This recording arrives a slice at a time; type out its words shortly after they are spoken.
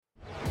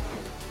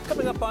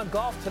up on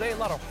Golf Today. A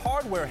lot of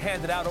hardware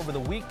handed out over the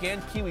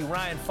weekend. Kiwi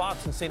Ryan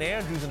Fox in St.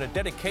 Andrews in a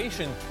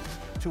dedication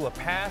to a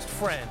past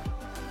friend.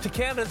 To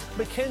Canada's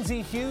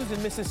Mackenzie Hughes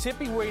in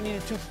Mississippi, where he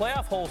needed 2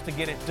 playoff holes to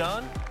get it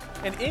done.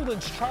 And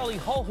England's Charlie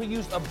Hull, who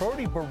used a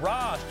birdie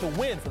barrage to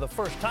win for the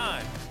first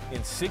time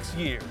in 6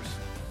 years.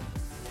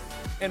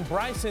 And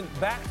Bryson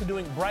back to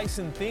doing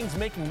Bryson things,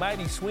 making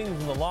mighty swings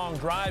in the long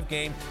drive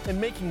game and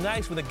making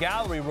nice with a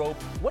gallery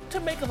rope. What to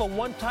make of a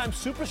one-time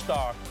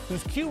superstar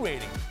whose Q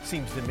rating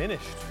seems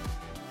diminished?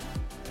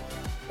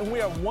 And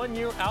we are 1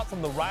 year out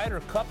from the Ryder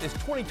Cup. Is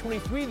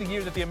 2023 the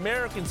year that the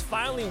Americans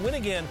finally win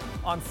again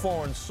on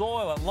foreign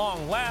soil? At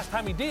long last,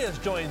 Jaime Diaz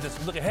joins us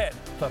to look ahead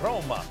to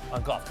Roma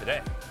on Golf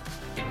Today.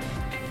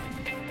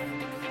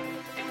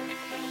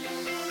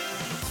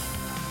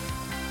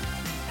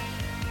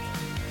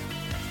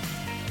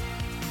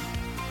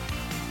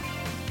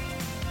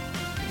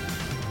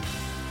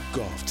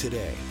 Golf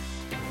Today.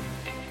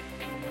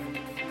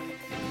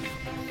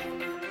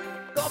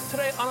 Golf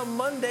Today on a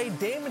Monday.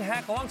 Damon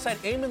Hack alongside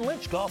Eamon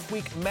Lynch. Golf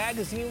Week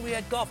magazine. We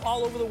had golf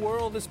all over the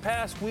world this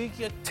past week.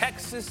 You had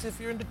Texas, if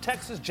you're into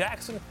Texas,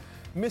 Jackson,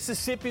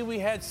 Mississippi. We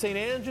had St.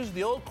 Andrews,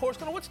 the old course.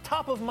 What's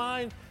top of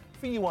mind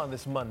for you on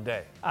this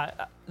Monday?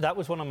 That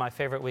was one of my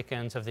favorite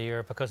weekends of the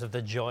year because of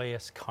the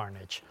joyous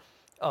carnage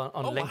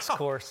on Links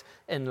course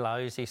in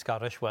lousy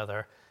Scottish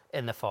weather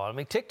in the fall. I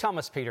mean, take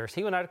Thomas Pieters.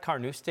 He went out at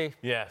Carnoustie.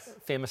 Yes.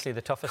 Famously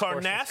the toughest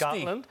course in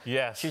Scotland.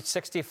 Yes. Shoots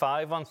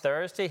 65 on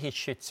Thursday. He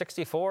shoots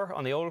 64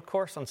 on the old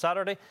course on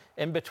Saturday.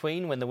 In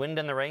between, when the wind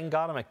and the rain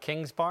got him at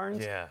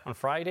Kingsbarns on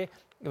Friday,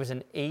 it was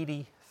an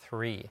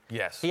 83.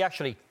 Yes. He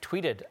actually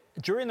tweeted,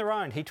 during the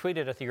round, he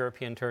tweeted at the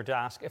European Tour to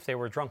ask if they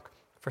were drunk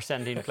for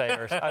sending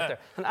players out there.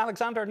 And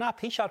Alexander Knapp,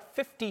 he shot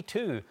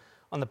 52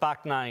 on the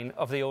back nine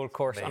of the old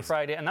course on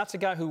Friday. And that's a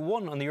guy who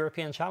won on the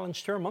European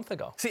Challenge Tour a month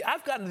ago. See,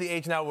 I've gotten to the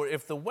age now where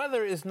if the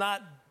weather is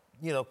not,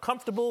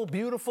 comfortable,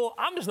 beautiful,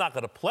 I'm just not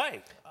going to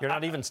play. You're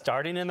not even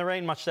starting in the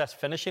rain, much less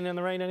finishing in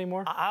the rain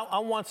anymore? I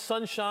want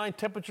sunshine,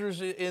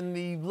 temperatures in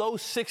the low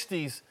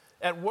 60s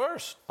at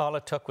worst. All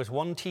it took was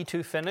one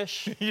T2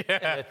 finish in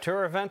a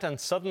tour event, and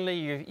suddenly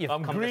you've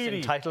become this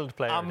entitled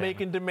player. I'm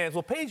making demands.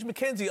 Well, Paige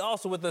McKenzie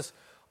also with us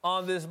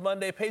on this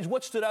Monday. Paige,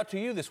 what stood out to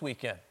you this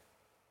weekend?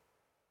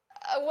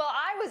 Well,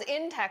 I was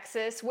in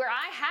Texas where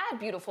I had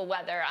beautiful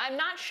weather. I'm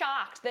not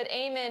shocked that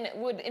Eamon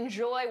would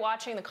enjoy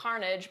watching the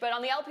carnage, but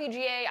on the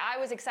LPGA, I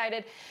was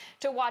excited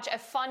to watch a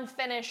fun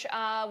finish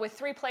with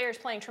 3 players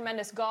playing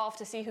tremendous golf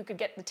to see who could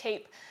get the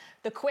tape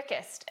the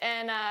quickest.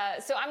 And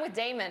so I'm with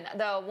Damon,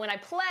 though. When I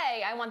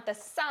play, I want the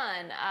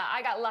sun.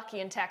 I got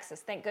lucky in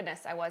Texas. Thank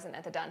goodness I wasn't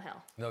at the Dunhill.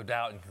 No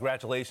doubt. And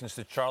congratulations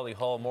to Charlie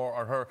Hull. More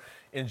on her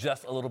in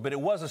just a little bit.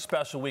 It was a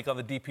special week on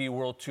the DP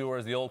World Tour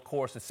as the old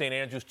course at St.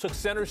 Andrews took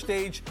center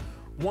stage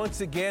once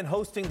again,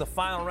 hosting the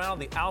final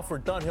round of the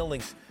Alfred Dunhill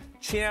Links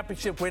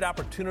Championship. Great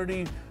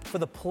opportunity for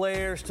the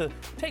players to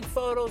take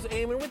photos,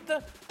 Eamon, with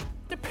the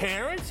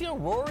parents,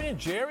 Rory and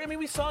Jerry. I mean,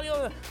 we saw,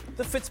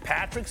 the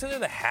Fitzpatricks in there,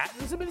 the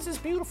Hattons. I mean, this is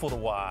beautiful to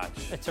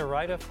watch. It's a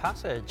rite of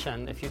passage,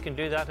 and if you can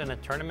do that in a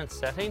tournament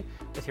setting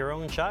with your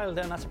own child,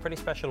 then that's a pretty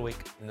special week.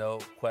 No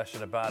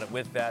question about it.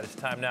 With that, it's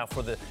time now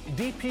for the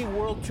DP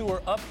World Tour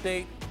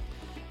update.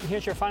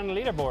 Here's your final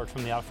leaderboard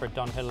from the Alfred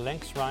Dunhill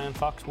Links. Ryan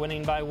Fox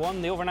winning by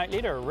 1. The overnight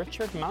leader,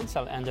 Richard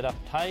Mansell, ended up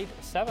tied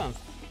 7th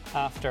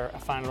after a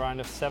final round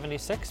of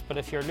 76. But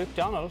if you're Luke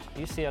Donald,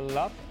 you see a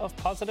lot of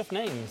positive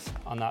names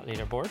on that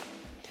leaderboard.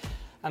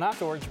 And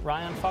afterwards,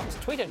 Ryan Fox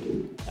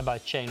tweeted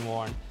about Shane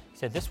Warne. He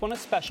said, "This one is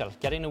special.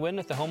 Getting a win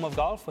at the home of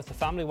golf with the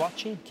family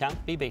watching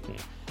can't be beaten.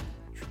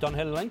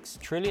 Dunhill Links,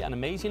 truly an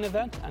amazing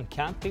event and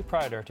can't be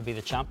prouder to be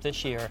the champ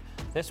this year.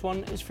 This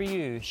one is for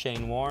you,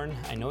 Shane Warne.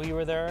 I know you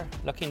were there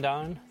looking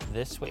down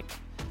this week."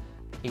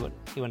 He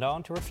went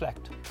on to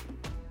reflect.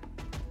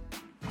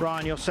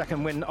 Ryan, your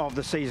second win of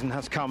the season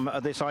has come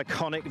at this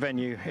iconic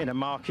venue in a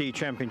marquee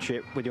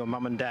championship with your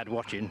mum and dad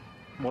watching.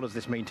 What does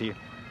this mean to you?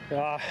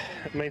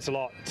 It means a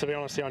lot. To be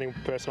honest, the only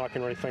person I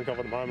can really think of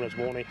at the moment is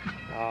Warnie.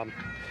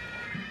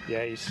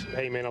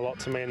 He meant a lot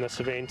to me in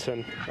this event,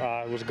 and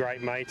was a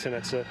great mate, and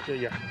it's a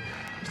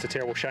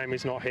terrible shame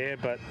he's not here,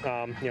 but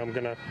I'm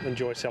going to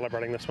enjoy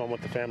celebrating this one with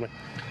the family.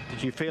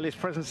 Did you feel his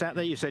presence out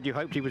there? You said you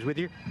hoped he was with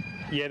you?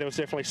 Yeah, there was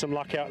definitely some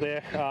luck out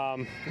there.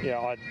 I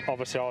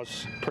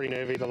was pretty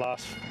nervy the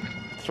last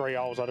 3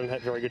 holes. I didn't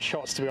hit very good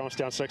shots, to be honest,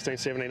 down 16,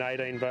 17,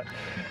 18, but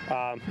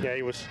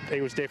he was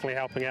definitely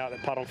helping out.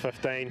 That putt on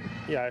 15,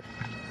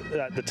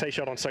 the tee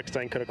shot on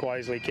 16 could have quite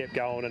easily kept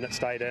going and it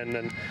stayed in,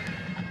 and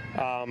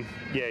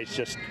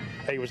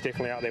he was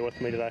definitely out there with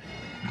me today.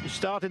 You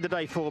started the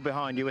day 4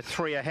 behind. You were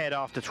 3 ahead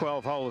after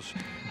 12 holes,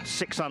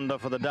 6 under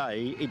for the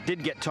day. It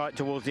did get tight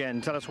towards the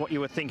end. Tell us what you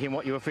were thinking,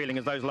 what you were feeling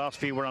as those last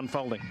few were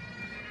unfolding.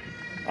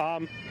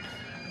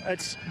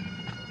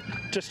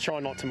 just try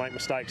not to make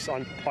mistakes.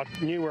 I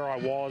knew where I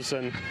was,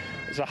 and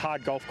it's a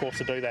hard golf course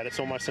to do that. It's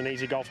almost an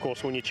easy golf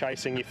course when you're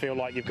chasing. You feel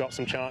like you've got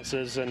some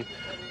chances, and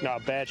a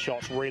bad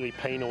shot's really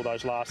penal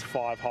those last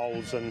 5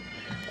 holes. And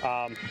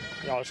I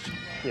was,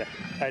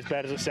 as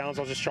bad as it sounds,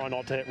 I was just trying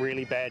not to hit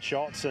really bad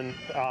shots, and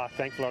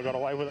thankfully I got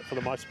away with it for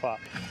the most part.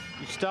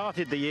 You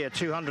started the year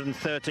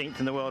 213th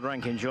in the world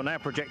rankings. You're now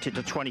projected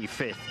to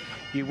 25th.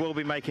 You will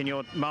be making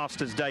your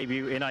Masters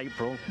debut in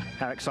April.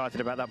 How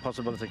excited about that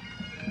possibility?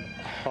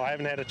 I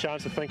haven't had a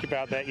chance to think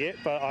about that yet,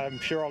 but I'm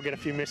sure I'll get a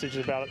few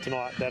messages about it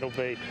tonight. That'll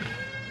be,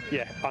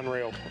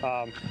 unreal.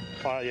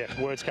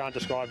 Words can't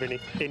describe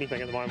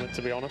anything at the moment,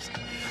 to be honest.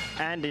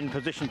 And in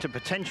position to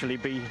potentially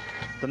be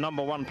the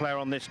 #1 player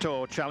on this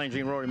tour,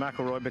 challenging Rory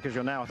McIlroy, because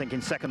you're now, I think,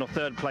 in 2nd or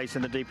 3rd place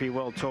in the DP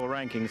World Tour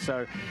rankings.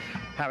 So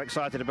how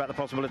excited about the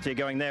possibility of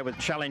going there with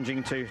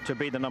challenging to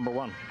be the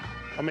 #1?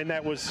 I mean,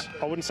 that was,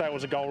 I wouldn't say it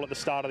was a goal at the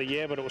start of the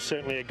year, but it was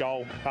certainly a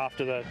goal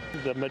after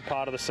the mid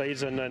part of the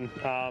season.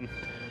 And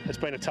it's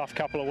been a tough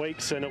couple of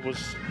weeks, and it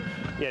was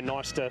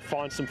nice to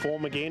find some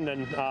form again,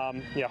 and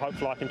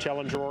hopefully I can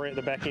challenge Rory at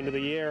the back end of the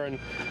year. And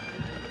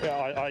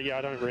I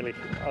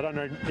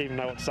don't even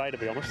know what to say, to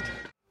be honest.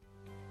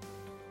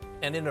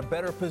 And in a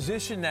better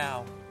position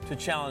now to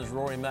challenge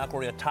Rory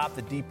McIlroy atop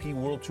the DP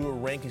World Tour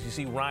rankings. You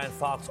see Ryan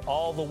Fox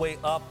all the way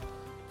up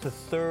to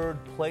 3rd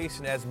place,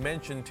 and as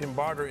mentioned, Tim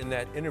Barter in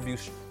that interview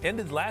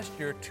ended last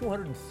year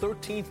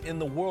 213th in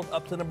the world,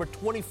 up to number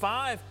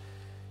 25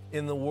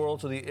 in the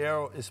world. So the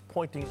arrow is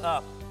pointing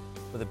up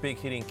for the big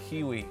hitting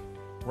Kiwi,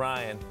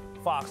 Ryan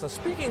Fox. Now,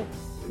 speaking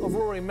of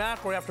Rory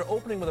McIlroy, after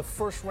opening with a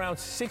first round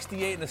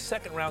 68 and a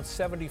second round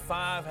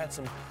 75, had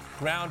some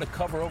ground to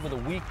cover over the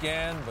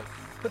weekend, but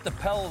put the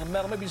pedal to the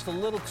metal, maybe just a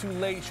little too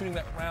late, shooting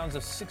that rounds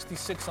of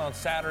 66 on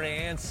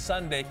Saturday and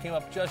Sunday. Came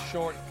up just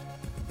short,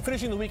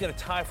 finishing the week at a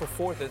tie for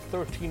 4th at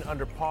 13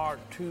 under par,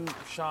 2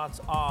 shots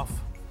off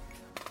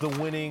the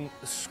winning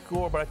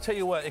score. But I tell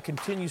you what, it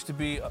continues to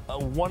be a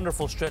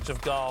wonderful stretch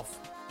of golf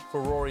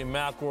for Rory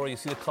McIlroy. You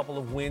see a couple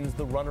of wins,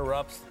 the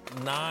runner-ups,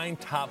 9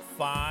 top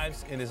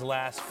 5s in his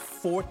last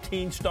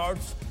 14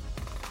 starts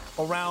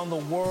around the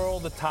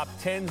world, the top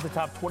 10s, the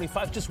top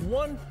 25s, just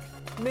 1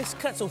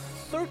 miscut. So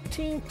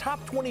 13 top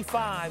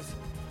 25s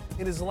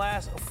in his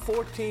last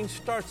 14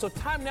 starts. So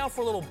time now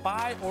for a little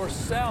buy or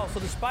sell. So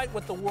despite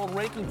what the world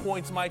ranking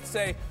points might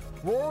say,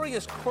 Rory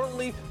is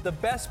currently the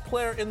best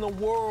player in the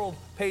world.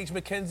 Paige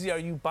McKenzie, are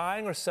you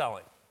buying or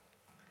selling?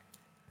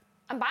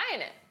 I'm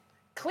buying it.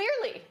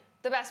 Clearly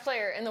the best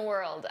player in the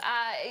world.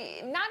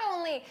 Not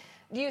only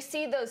do you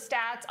see those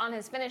stats on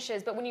his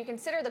finishes, but when you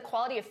consider the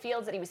quality of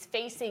fields that he was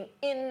facing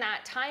in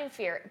that time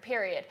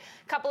period,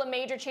 a couple of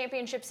major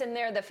championships in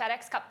there, the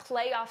FedEx Cup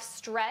playoff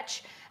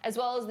stretch, as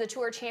well as the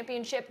Tour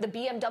Championship, the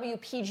BMW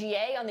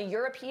PGA on the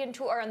European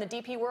Tour, on the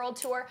DP World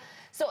Tour.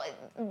 So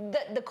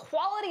the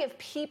quality of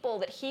people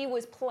that he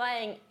was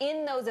playing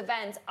in those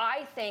events,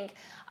 I think,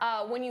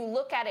 when you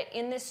look at it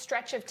in this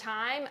stretch of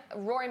time,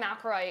 Rory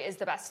McIlroy is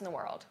the best in the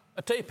world.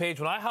 I'll tell you, Paige,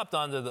 when I hopped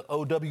onto the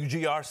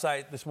OWGR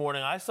site this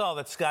morning, I saw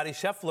that Scottie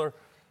Scheffler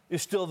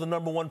is still the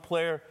 #1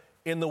 player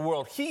in the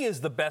world. He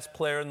is the best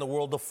player in the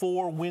world, the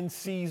 4-win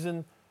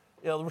season.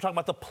 We're talking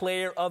about the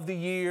player of the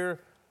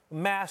year,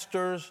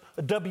 Masters,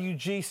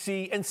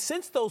 WGC. And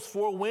since those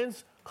 4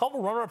 wins, a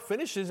couple runner-up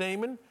finishes,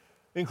 Eamon,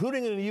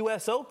 including in the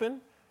U.S. Open,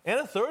 and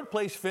a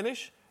 3rd-place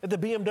finish at the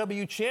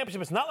BMW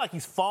Championship. It's not like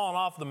he's fallen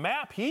off the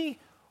map. He,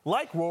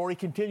 like Rory,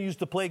 continues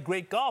to play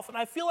great golf. And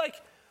I feel like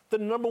the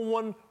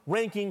 #1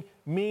 ranking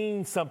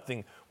means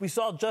something. We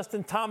saw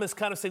Justin Thomas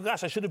kind of say,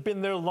 gosh, I should have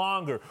been there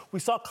longer. We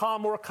saw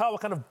Collin Morikawa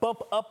kind of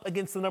bump up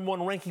against the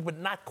 #1 ranking, but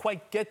not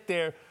quite get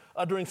there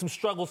during some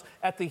struggles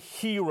at the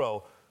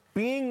Hero.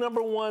 Being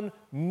 #1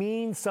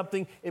 means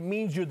something. It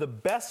means you're the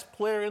best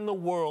player in the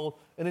world.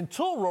 And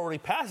until Rory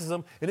passes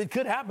him, and it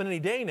could happen any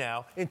day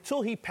now,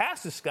 until he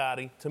passes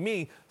Scottie, to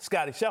me,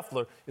 Scottie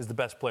Scheffler is the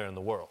best player in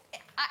the world.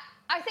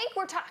 I think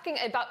we're talking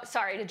about,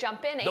 sorry to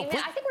jump in, Eamon,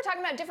 I think we're talking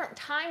about different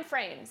time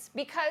frames,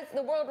 because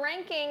the world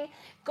ranking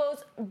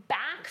goes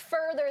back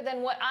further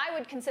than what I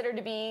would consider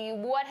to be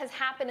what has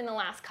happened in the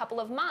last couple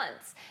of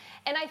months.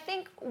 And I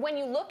think when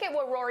you look at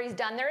what Rory's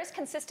done, there is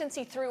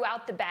consistency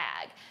throughout the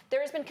bag.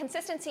 There has been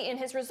consistency in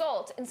his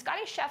results. And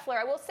Scottie Scheffler,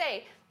 I will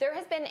say, there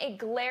has been a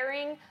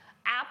glaring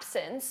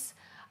absence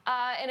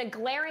and a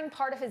glaring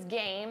part of his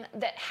game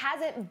that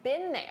hasn't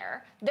been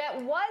there, that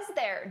was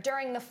there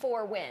during the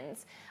 4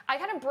 wins. I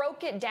kind of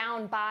broke it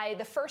down by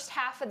the first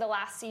half of the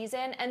last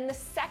season and the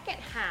second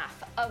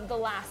half of the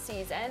last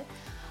season.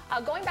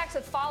 Going back to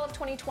the fall of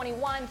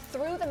 2021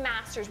 through the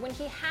Masters, when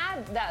he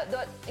had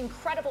the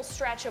incredible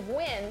stretch of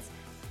wins,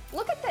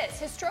 look at this.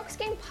 His strokes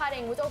gained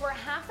putting was over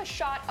half a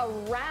shot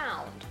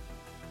around.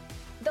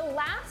 The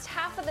last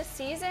half of the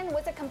season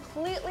was a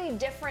completely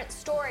different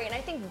story, and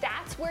I think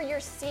that's where you're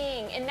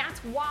seeing, and that's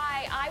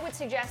why I would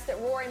suggest that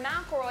Rory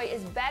McIlroy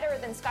is better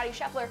than Scottie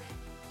Scheffler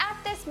at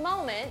this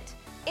moment,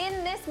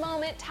 in this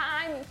moment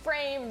time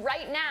frame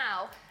right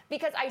now,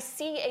 because I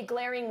see a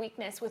glaring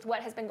weakness with what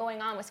has been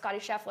going on with Scottie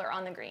Scheffler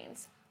on the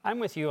greens. I'm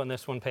with you on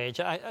this one,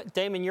 Paige.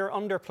 Damon, you're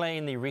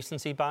underplaying the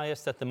recency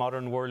bias that the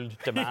modern world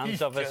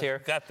demands of us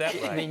here. Got that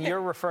right. I mean,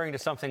 you're referring to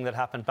something that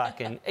happened back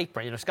in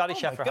April. You know, Scottie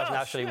Scheffler hasn't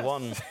actually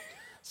won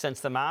since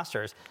the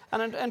Masters.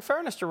 And in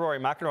fairness to Rory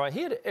McIlroy,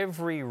 he had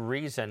every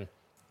reason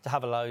to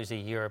have a lousy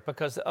year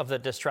because of the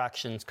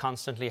distractions,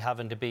 constantly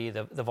having to be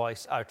the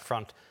voice out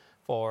front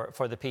for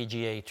the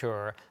PGA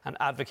Tour and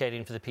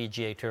advocating for the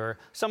PGA Tour.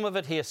 Some of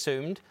it he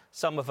assumed,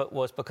 some of it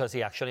was because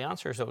he actually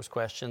answers those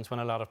questions when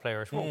a lot of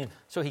players won't.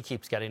 So he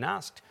keeps getting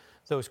asked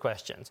those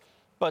questions.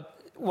 But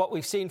what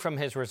we've seen from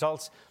his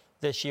results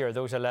this year,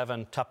 those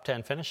 11 top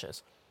 10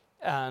 finishes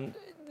and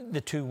the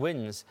 2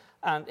 wins,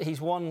 and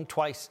he's won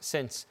twice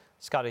since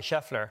Scottie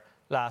Scheffler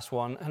last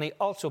won, and he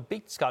also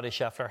beat Scottie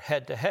Scheffler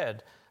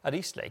head-to-head at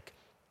Eastlake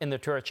in the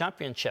Tour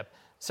Championship.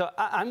 So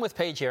I'm with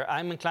Paige here.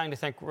 I'm inclined to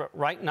think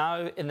right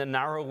now, in the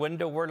narrow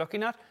window we're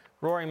looking at,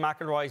 Rory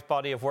McIlroy's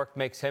body of work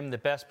makes him the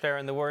best player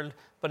in the world.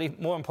 But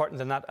more important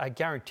than that, I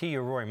guarantee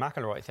you Rory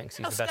McIlroy thinks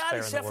he's the best player in the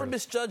world. Scottie Scheffler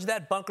misjudged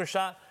that bunker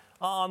shot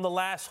on the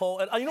last hole.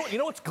 And you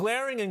know what's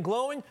glaring and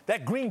glowing?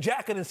 That green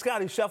jacket in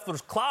Scottie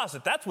Scheffler's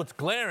closet. That's what's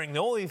glaring. The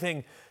only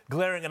thing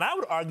glaring. And I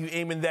would argue,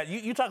 Eamon, that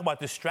you talk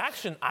about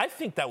distraction. I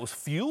think that was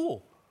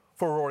fuel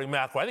for Rory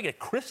McIlroy. I think it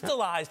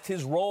crystallized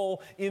his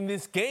role in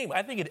this game.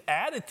 I think it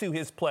added to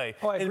his play.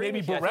 Oh, I agree maybe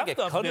with you. I think it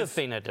could this. have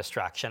been a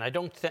distraction. I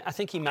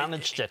think he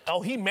managed it.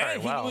 Oh, he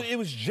managed. Well. It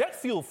was jet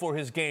fuel for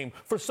his game.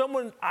 For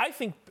someone, I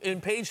think, in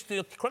Paige,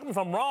 correct me if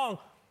I'm wrong,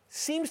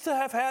 seems to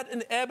have had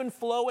an ebb and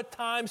flow at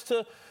times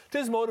to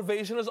his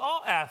motivation, as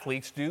all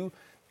athletes do.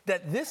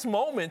 That this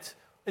moment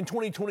in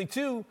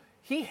 2022,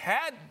 he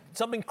had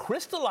something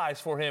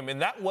crystallized for him,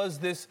 and that was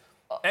this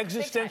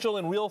existential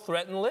and real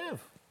threat and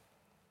live.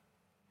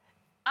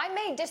 I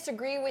may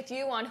disagree with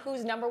you on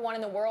who's number 1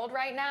 in the world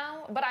right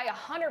now, but I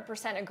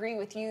 100% agree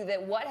with you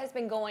that what has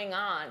been going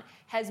on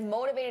has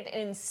motivated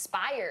and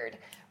inspired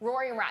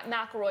Rory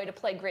McIlroy to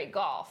play great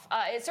golf.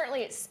 It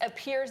certainly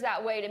appears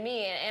that way to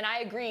me, and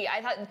I agree.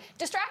 I thought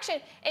distraction,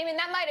 I mean,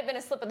 that might have been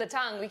a slip of the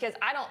tongue because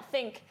I don't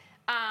think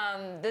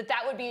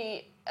that would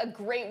be a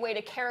great way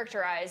to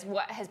characterize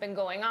what has been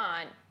going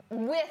on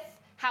with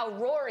how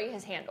Rory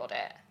has handled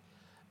it.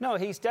 No,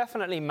 he's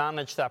definitely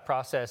managed that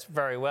process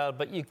very well,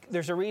 but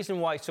there's a reason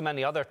why so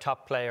many other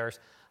top players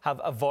have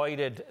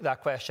avoided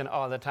that question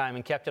all the time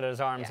and kept it at his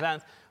arm's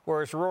length,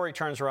 whereas Rory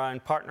turns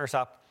around, partners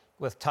up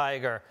with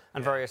Tiger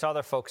and various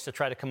other folks to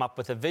try to come up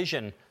with a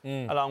vision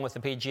along with the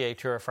PGA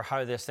Tour for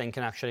how this thing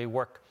can actually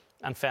work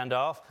and fend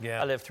off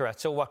a live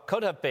threat. So what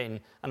could have been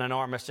an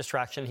enormous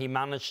distraction, he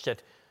managed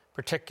it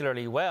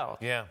particularly well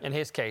in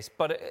his case.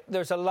 But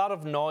there's a lot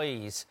of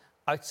noise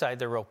outside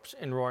the ropes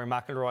in Rory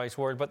McIlroy's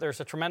world, but there's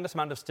a tremendous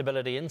amount of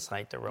stability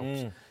inside the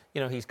ropes. You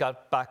know, he's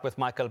got back with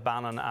Michael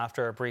Bannon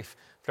after a brief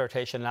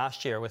flirtation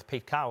last year with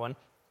Pete Cowan.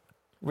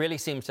 Really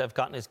seems to have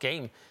gotten his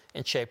game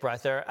in shape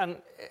right there. And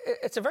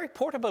it's a very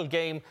portable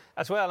game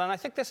as well. And I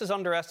think this is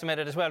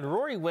underestimated as well.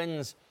 Rory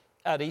wins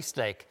at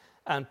Eastlake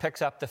and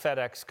picks up the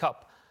FedEx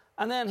Cup.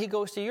 And then he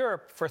goes to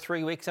Europe for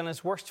 3 weeks, and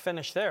his worst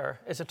finish there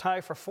is a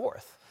tie for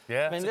 4th.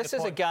 Yeah, I mean, this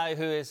is a guy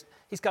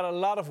he's got a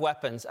lot of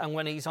weapons, and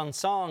when he's on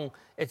song,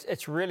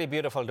 it's really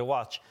beautiful to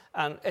watch.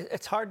 And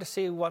it's hard to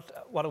see what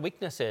a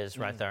weakness is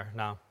right there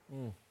now.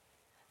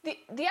 The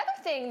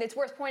other thing that's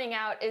worth pointing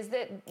out is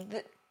that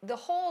the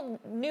whole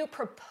new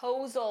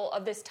proposal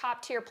of this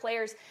top-tier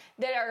players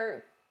that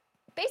are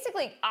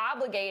basically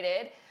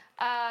obligated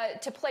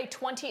to play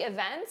 20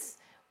 events,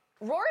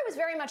 Rory was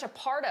very much a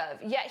part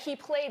of, yet he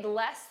played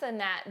less than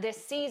that this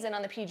season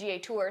on the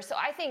PGA Tour. So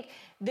I think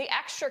the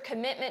extra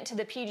commitment to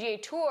the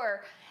PGA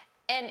Tour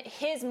and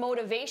his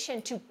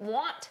motivation to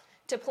want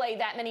to play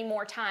that many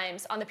more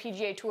times on the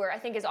PGA Tour, I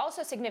think is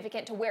also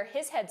significant to where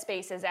his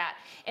headspace is at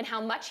and how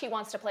much he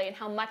wants to play and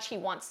how much he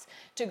wants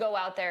to go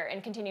out there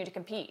and continue to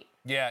compete.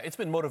 Yeah, it's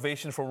been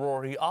motivation for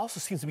Rory. He also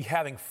seems to be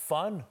having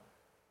fun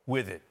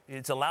with it.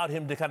 It's allowed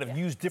him to kind of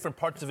use different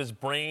parts of his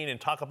brain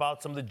and talk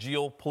about some of the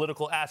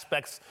geopolitical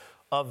aspects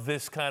of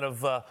this kind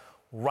of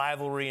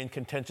rivalry and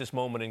contentious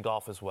moment in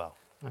golf as well.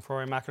 If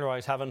Rory McIlroy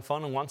is having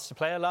fun and wants to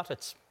play a lot,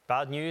 it's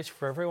bad news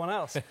for everyone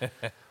else.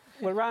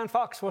 Well, Ryan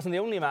Fox wasn't the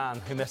only man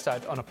who missed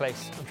out on a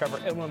place on Trevor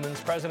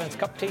Immelman's President's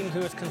Cup team, who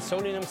is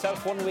consoling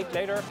himself 1 week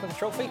later with a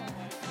trophy.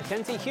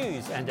 Mackenzie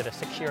Hughes ended a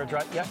 6-year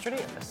drought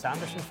yesterday at the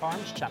Sanderson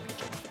Farms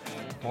Championship.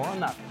 More on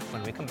that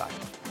when we come back.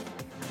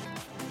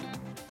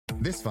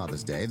 This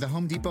Father's Day, the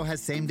Home Depot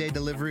has same-day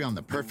delivery on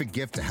the perfect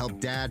gift to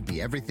help Dad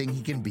be everything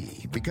he can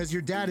be. Because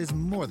your dad is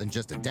more than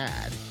just a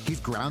dad.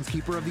 He's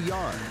groundskeeper of the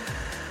yard,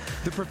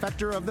 the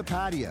perfecter of the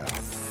patio,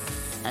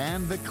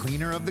 and the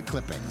cleaner of the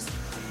clippings.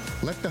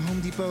 Let the Home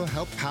Depot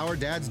help power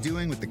Dad's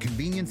doing with the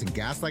convenience and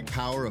gas-like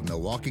power of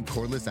Milwaukee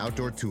cordless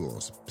outdoor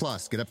tools.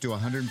 Plus, get up to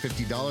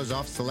 $150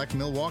 off select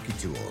Milwaukee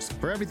tools.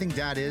 For everything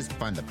Dad is,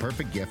 find the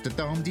perfect gift at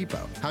the Home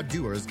Depot. How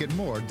doers get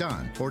more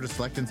done. Order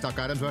select in stock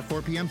items by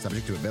 4 p.m.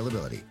 subject to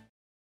availability.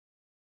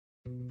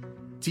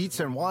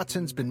 Dietz and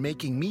Watson's been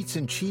making meats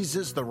and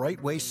cheeses the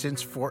right way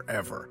since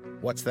forever.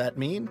 What's that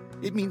mean?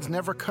 It means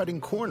never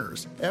cutting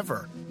corners,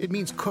 ever. It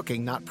means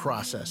cooking, not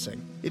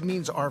processing. It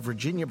means our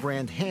Virginia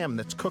brand ham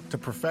that's cooked to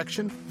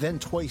perfection, then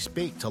twice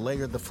baked to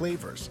layer the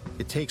flavors.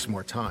 It takes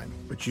more time,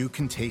 but you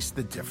can taste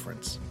the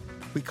difference.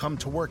 We come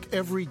to work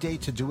every day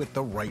to do it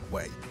the right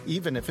way,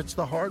 even if it's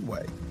the hard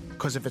way.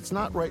 Because if it's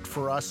not right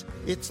for us,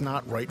 it's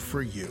not right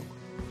for you.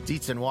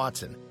 Dietz and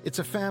Watson, it's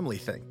a family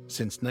thing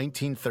since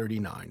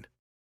 1939.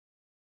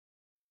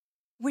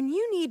 When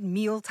you need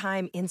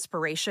mealtime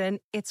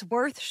inspiration, it's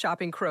worth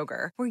shopping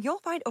Kroger, where you'll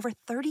find over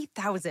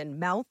 30,000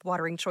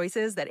 mouth-watering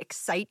choices that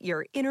excite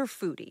your inner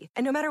foodie.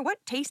 And no matter what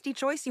tasty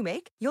choice you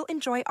make, you'll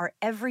enjoy our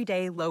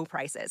everyday low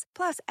prices,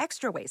 plus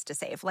extra ways to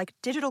save, like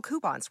digital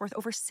coupons worth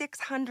over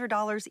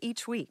 $600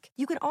 each week.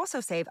 You can also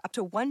save up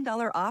to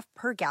 $1 off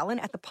per gallon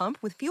at the pump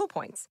with fuel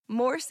points.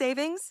 More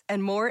savings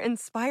and more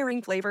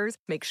inspiring flavors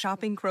make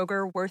shopping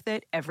Kroger worth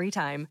it every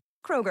time.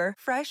 Kroger,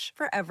 fresh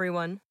for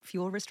everyone.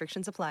 Fuel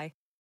restrictions apply.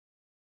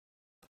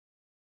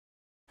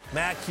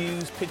 Matt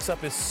Hughes picks up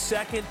his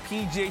second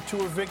PGA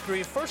Tour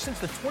victory, first since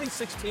the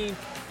 2016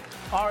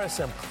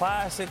 RSM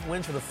Classic,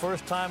 wins for the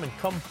first time in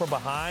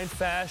come-from-behind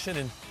fashion,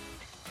 and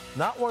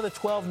not one of the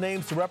 12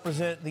 names to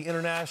represent the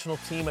international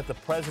team at the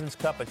President's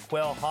Cup at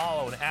Quail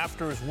Hollow. And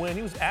after his win,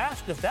 he was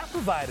asked if that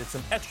provided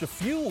some extra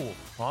fuel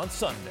on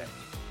Sunday.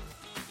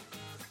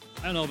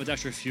 I don't know if it's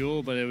extra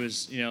fuel, but it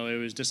was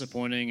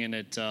disappointing, and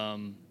it,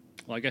 well,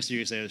 I guess you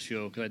could say it was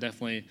fuel, because I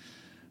definitely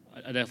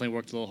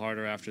worked a little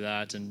harder after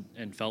that,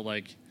 and felt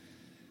like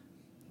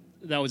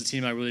that was a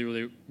team I really,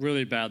 really,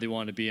 really badly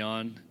wanted to be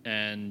on,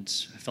 and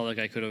I felt like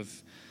I could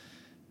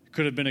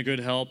have been a good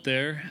help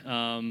there.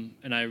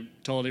 And I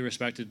totally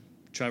respected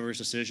Trevor's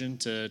decision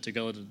to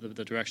go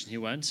the direction he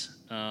went.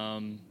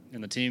 And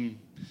the team,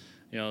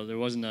 there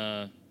wasn't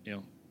a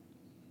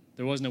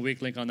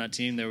weak link on that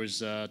team. There was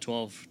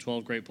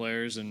 12 great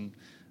players, and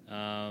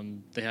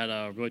they had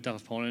a really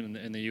tough opponent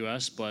in the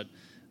U.S. But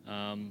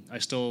I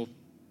still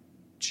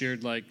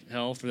cheered like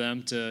hell for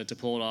them to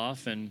pull it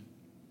off,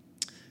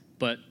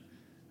 but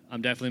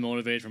I'm definitely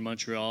motivated for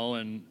Montreal,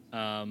 and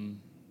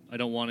I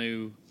don't want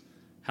to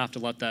have to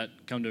let that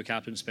come to a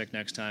captain's pick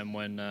next time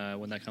when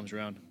that comes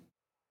around.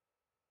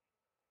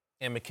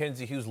 And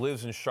Mackenzie Hughes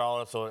lives in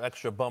Charlotte, so an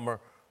extra bummer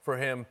for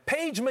him.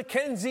 Paige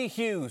Mackenzie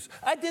Hughes.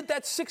 I did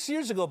that 6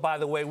 years ago, by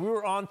the way. We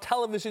were on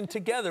television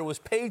together. It was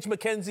Paige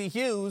Mackenzie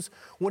Hughes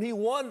when he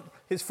won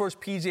his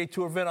first PGA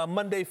Tour event on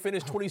Monday,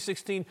 finished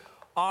 2016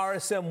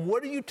 RSM.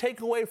 What do you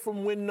take away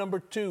from win number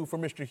 2 for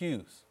Mr.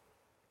 Hughes?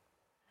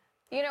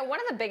 One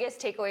of the biggest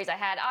takeaways I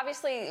had,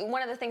 obviously,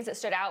 one of the things that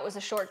stood out was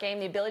the short game,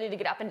 the ability to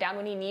get up and down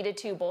when he needed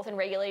to, both in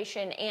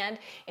regulation and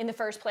in the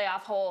first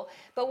playoff hole.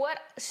 But what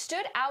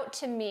stood out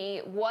to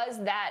me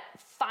was that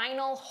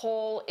final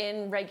hole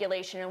in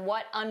regulation and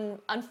what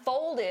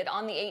unfolded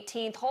on the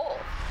 18th hole.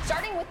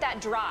 Starting with that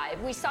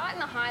drive, we saw it in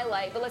the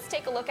highlight, but let's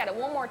take a look at it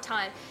one more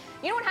time.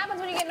 You know what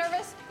happens when you get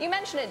nervous? You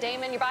mentioned it,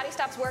 Damon. Your body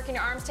stops working,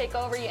 your arms take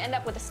over, you end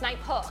up with a snipe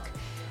hook.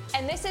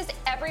 And this is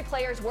every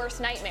player's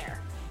worst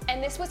nightmare.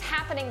 And this was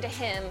happening to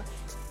him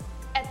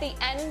at the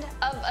end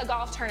of a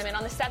golf tournament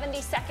on the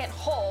 72nd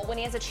hole when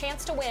he has a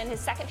chance to win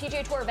his second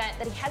PGA Tour event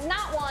that he has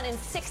not won in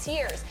 6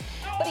 years.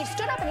 But he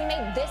stood up and he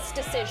made this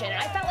decision.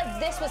 And I felt like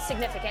this was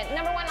significant.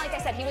 Number one, like I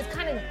said, he was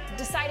kind of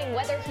deciding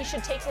whether he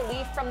should take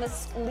relief from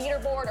this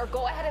leaderboard or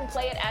go ahead and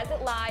play it as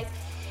it lies.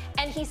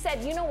 And he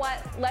said, you know what,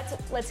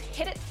 let's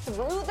hit it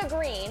through the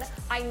green.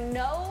 I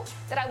know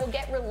that I will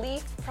get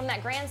relief from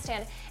that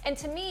grandstand. And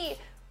to me,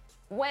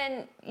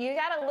 when you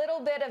got a little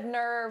bit of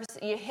nerves,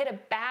 you hit a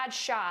bad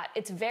shot,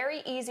 it's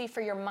very easy for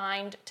your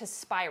mind to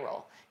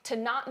spiral, to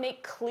not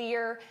make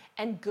clear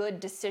and good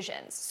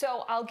decisions.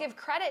 So I'll give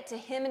credit to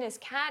him and his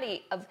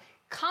caddy of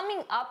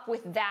coming up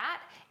with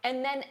that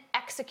and then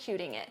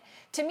executing it.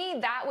 To me,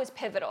 that was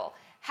pivotal.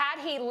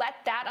 Had he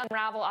let that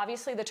unravel,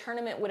 obviously the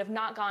tournament would have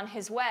not gone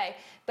his way.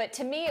 But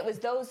to me, it was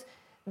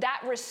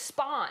that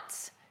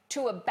response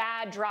to a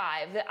bad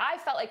drive that I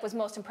felt like was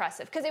most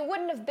impressive, because it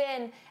wouldn't have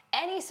been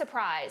any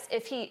surprise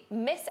if he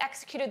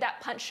mis-executed that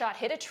punch shot,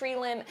 hit a tree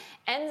limb,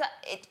 and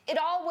it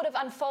all would have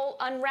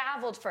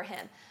unraveled for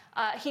him.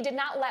 He did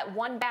not let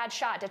one bad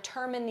shot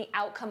determine the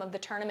outcome of the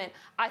tournament.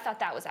 I thought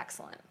that was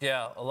excellent.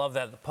 Yeah, I love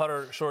that. The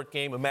putter, short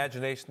game,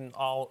 imagination,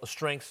 all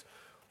strengths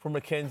for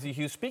Mackenzie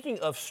Hughes. Speaking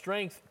of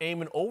strength,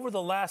 Eamon, over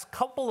the last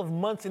couple of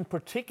months in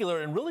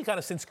particular, and really kind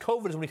of since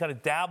COVID is when he kind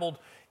of dabbled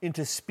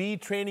into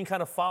speed training,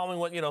 kind of following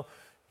what,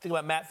 think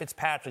about Matt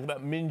Fitzpatrick,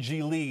 about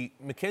Minjee Lee.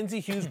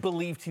 Mackenzie Hughes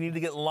believed he needed to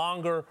get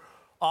longer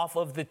off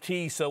of the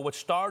tee. So what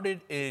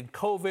started in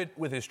COVID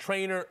with his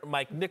trainer,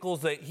 Mike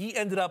Nichols, that he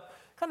ended up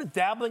kind of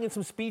dabbling in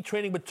some speed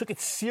training, but took it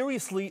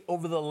seriously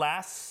over the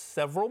last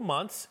several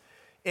months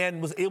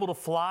and was able to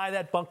fly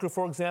that bunker,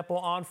 for example,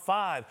 on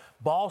 5.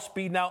 Ball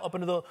speed now up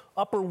into the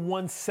upper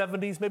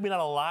 170s. Maybe not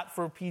a lot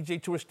for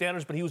PGA Tour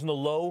standards, but he was in the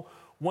low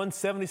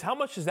 170s. How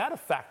much is that a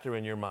factor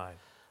in your mind?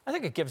 I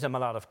think it gives him a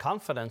lot of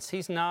confidence.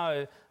 He's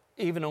now,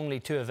 even only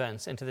 2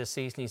 events into this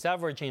season, he's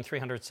averaging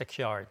 306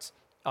 yards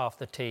off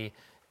the tee.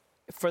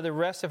 for the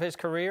rest of his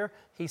career,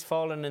 he's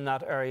fallen in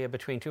that area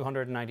between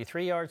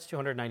 293 yards,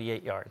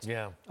 298 yards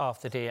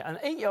off the tee. And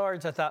 8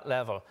 yards at that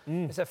level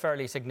is a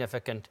fairly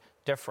significant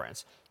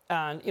difference.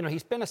 And, you know,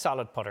 he's been a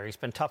solid putter. He's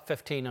been top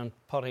 15 on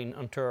putting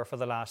on tour for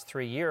the last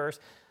 3 years.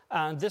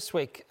 And this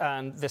week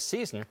and this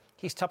season,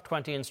 he's top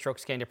 20 in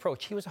strokes gained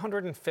approach. He was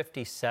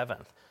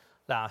 157th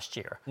last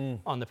year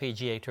on the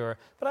PGA Tour.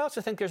 But I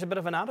also think there's a bit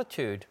of an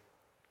attitude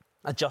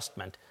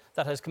adjustment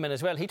that has come in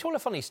as well. He told a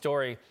funny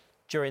story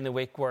during the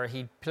week where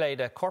he played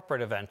a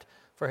corporate event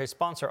for his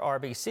sponsor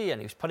RBC, and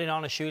he was putting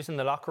on his shoes in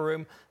the locker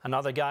room.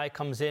 Another guy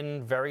comes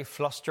in very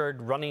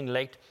flustered, running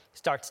late,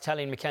 starts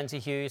telling Mackenzie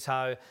Hughes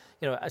how,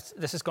 you know,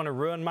 this is going to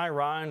ruin my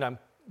round. I'm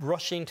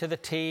rushing to the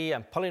tee.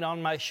 I'm pulling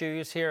on my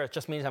shoes here. It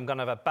just means I'm going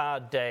to have a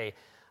bad day.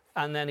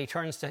 And then he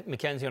turns to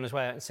Mackenzie on his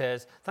way out and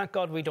says, "Thank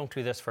God we don't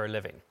do this for a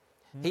living."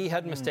 He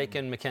had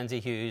mistaken Mackenzie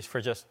Hughes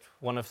for just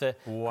one of the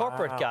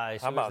corporate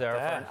guys who was there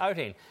for an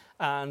outing.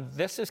 And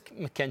this is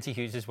Mackenzie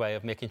Hughes' way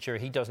of making sure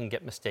he doesn't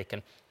get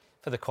mistaken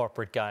for the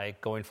corporate guy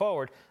going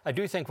forward. I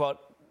do think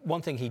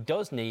one thing he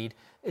does need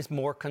is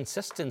more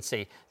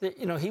consistency.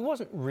 You know, he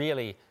wasn't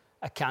really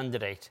a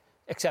candidate,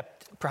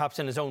 except perhaps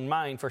in his own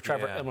mind, for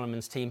Trevor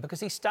Immelman's team, because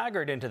he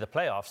staggered into the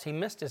playoffs. He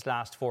missed his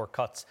last 4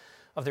 cuts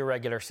of the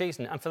regular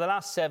season. And for the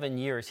last 7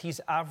 years,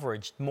 he's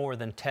averaged more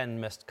than 10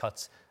 missed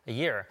cuts a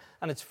year.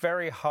 And it's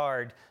very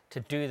hard to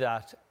do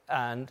that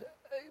and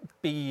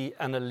be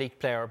an elite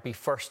player, be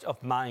first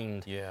of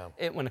mind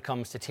when it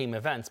comes to team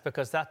events,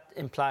 because that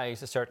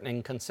implies a certain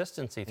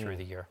inconsistency through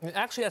the year. He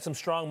actually had some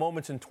strong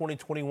moments in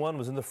 2021,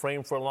 was in the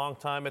frame for a long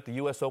time at the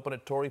U.S. Open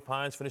at Torrey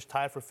Pines, finished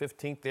tied for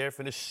 15th there,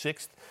 finished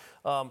 6th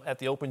at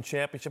the Open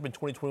Championship in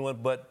 2021,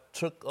 but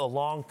took a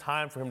long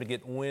time for him to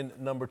get win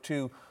number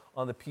 2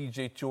 on the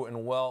PGA Tour,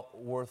 and well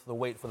worth the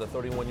wait for the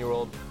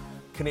 31-year-old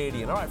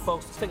Canadian. All right,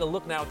 folks, let's take a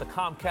look now at the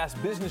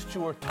Comcast Business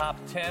Tour Top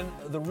 10.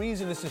 The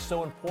reason this is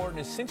so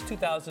important is since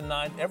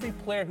 2009, every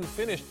player who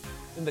finished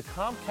in the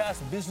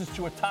Comcast Business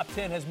Tour Top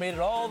 10 has made it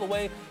all the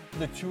way to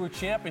the Tour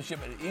Championship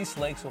at East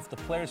Lake. So if the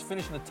players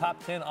finish in the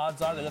top 10,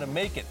 odds are they're going to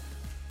make it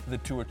to the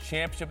Tour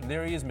Championship. And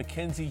there he is,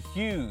 Mackenzie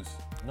Hughes,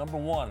 number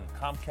 1,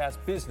 Comcast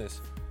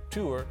Business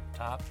Tour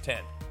Top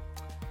 10.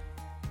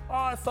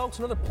 All right, folks,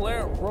 another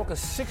player broke a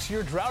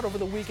 6-year drought over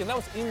the weekend. That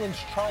was England's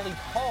Charlie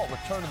Hull,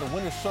 returned to the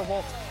winner's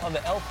circle on the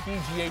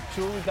LPGA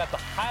Tour. We've got the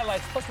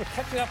highlights, plus we're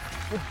catching up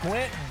with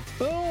Grant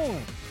Boone.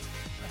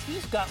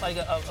 He's got like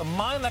a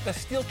mind like a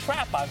steel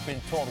trap, I've been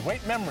told.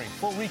 Great memory.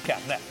 Full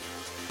recap next.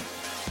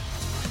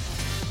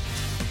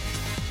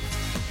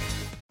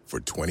 For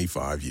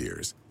 25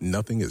 years,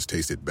 nothing has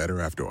tasted better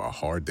after a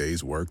hard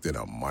day's work than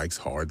a Mike's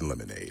Hard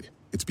Lemonade.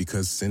 It's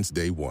because since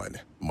day one,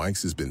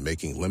 Mike's has been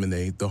making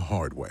lemonade the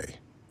hard way.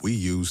 We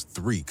use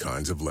 3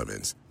 kinds of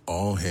lemons,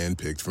 all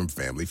hand-picked from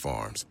family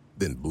farms,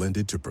 then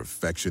blended to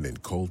perfection in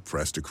cold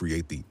press to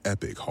create the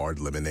epic hard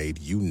lemonade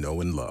you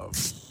know and love.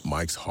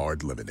 Mike's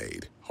Hard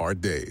Lemonade.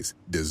 Hard days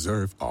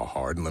deserve a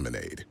hard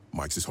lemonade.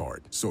 Mike's is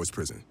hard, so is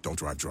prison. Don't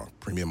drive drunk.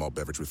 Premium malt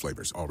beverage with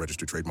flavors. All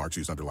registered trademarks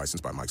used under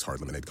license by Mike's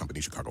Hard Lemonade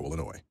Company, Chicago,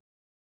 Illinois.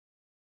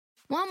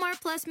 Walmart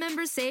Plus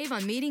members save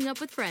on meeting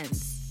up with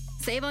friends.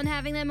 Save on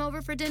having them over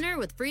for dinner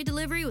with free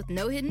delivery with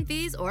no hidden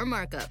fees or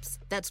markups.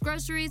 That's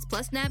groceries,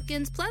 plus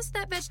napkins, plus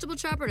that vegetable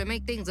chopper to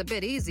make things a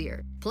bit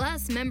easier.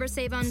 Plus, members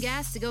save on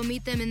gas to go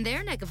meet them in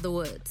their neck of the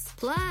woods.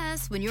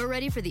 Plus, when you're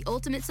ready for the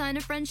ultimate sign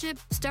of friendship,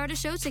 start a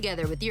show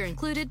together with your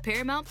included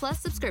Paramount Plus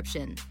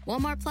subscription.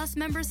 Walmart Plus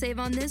members save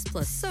on this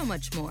plus so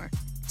much more.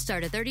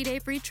 Start a 30-day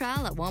free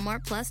trial at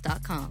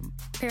walmartplus.com.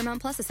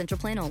 Paramount Plus Essential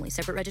Plan only.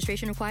 Separate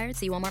registration required.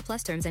 See Walmart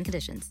Plus terms and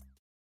conditions.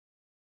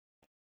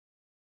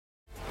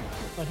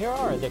 Well, here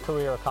are the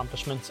career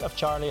accomplishments of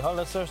Charlie Hull.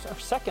 It's her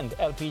second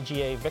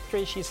LPGA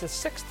victory. She's the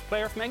 6th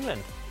player from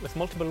England with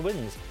multiple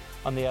wins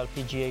on the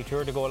LPGA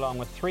Tour, to go along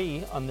with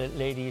 3 on the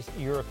Ladies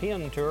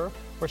European Tour,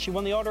 where she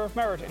won the Order of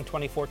Merit in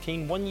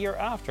 2014, 1 year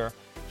after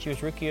she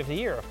was Rookie of the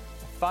Year.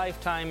 A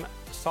 5-time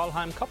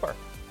Solheim Cupper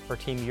for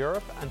Team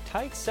Europe, and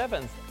tied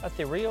 7th at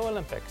the Rio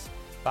Olympics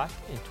back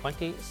in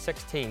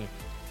 2016.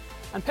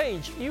 And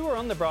Paige, you were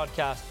on the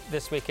broadcast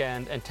this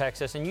weekend in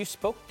Texas, and you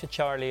spoke to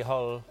Charlie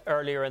Hull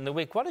earlier in the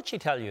week. What did she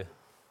tell you?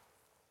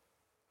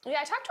 Yeah,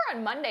 I talked to her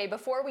on Monday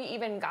before we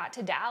even got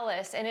to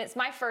Dallas, and it's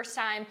my first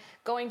time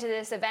going to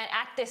this event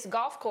at this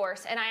golf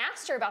course, and I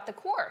asked her about the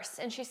course,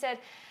 and she said,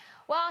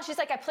 well, she's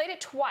like, I played it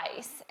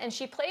twice, and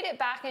she played it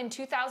back in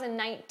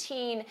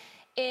 2019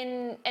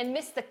 and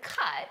missed the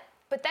cut.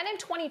 But then in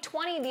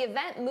 2020, the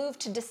event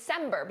moved to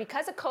December.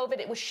 Because of COVID,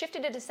 it was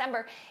shifted to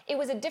December. It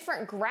was a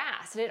different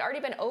grass. It had already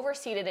been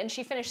overseeded, and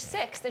she finished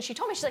 6th. And she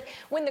told me, she's like,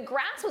 when the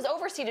grass was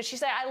overseeded, she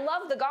said, I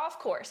love the golf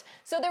course.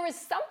 So there was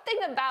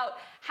something about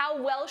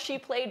how well she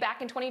played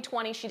back in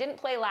 2020. She didn't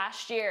play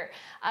last year.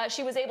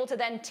 She was able to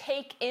then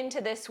take into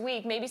this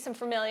week maybe some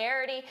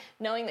familiarity,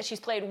 knowing that she's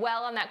played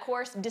well on that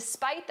course,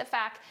 despite the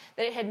fact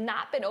that it had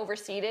not been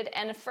overseeded.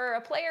 And for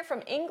a player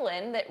from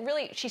England, that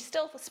really, she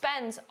still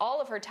spends all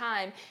of her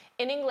time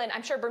in England,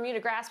 I'm sure Bermuda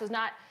grass was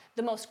not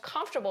the most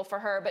comfortable for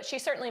her, but she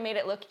certainly made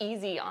it look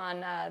easy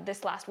on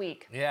this last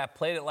week. Yeah,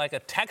 played it like a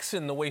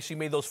Texan the way she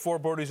made those 4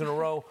 birdies in a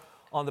row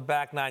on the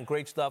back nine.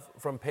 Great stuff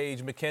from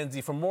Paige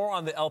McKenzie. For more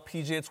on the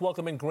LPGA, let's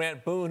welcome in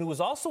Grant Boone, who was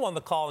also on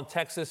the call in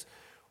Texas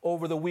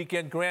over the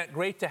weekend. Grant,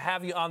 great to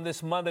have you on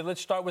this Monday.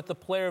 Let's start with the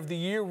Player of the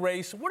Year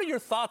race. What are your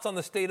thoughts on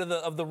the state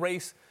of the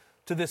race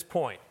to this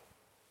point?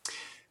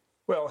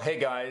 Well, hey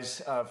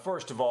guys,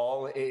 first of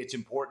all, it's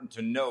important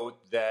to note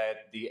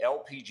that the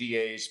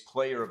LPGA's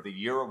Player of the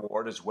Year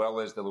award, as well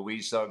as the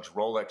Louise Suggs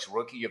Rolex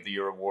Rookie of the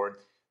Year award,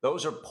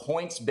 those are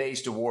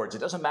points-based awards. It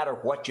doesn't matter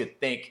what you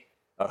think,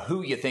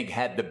 who you think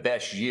had the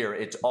best year.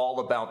 It's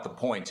all about the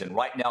points. And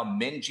right now,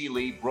 Minjee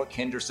Lee, Brooke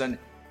Henderson,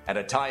 and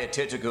Atthaya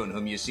Thitikul,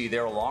 whom you see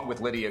there, along with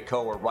Lydia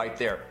Ko, are right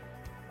there.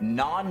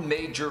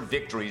 Non-major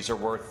victories are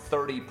worth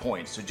 30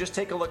 points. So just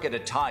take a look at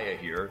Atthaya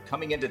here.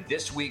 Coming into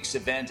this week's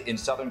event in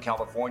Southern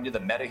California, the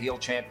Mediheal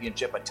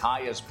Championship,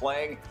 Atthaya is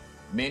playing.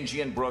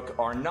 Minjee and Brooke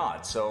are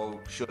not. So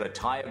should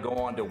Atthaya go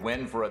on to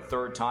win for a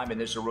 3rd time in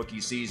this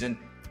rookie season,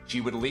 she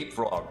would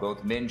leapfrog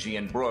both Minjee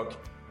and Brooke,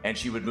 and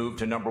she would move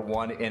to number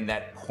 1 in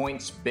that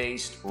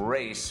points-based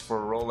race for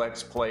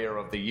Rolex Player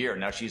of the Year.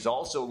 Now, she's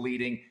also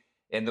leading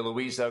in the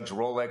Louise Suggs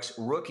Rolex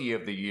Rookie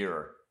of the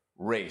Year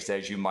race,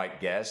 as you might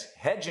guess.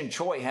 Hye-Jin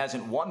Choi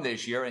hasn't won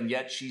this year, and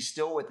yet she's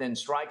still within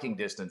striking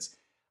distance.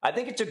 I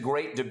think it's a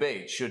great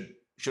debate. Should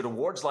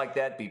awards like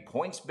that be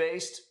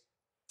points-based?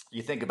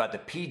 You think about the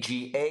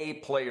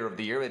PGA Player of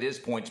the Year. It is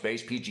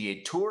points-based.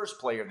 PGA Tours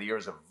Player of the Year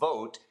is a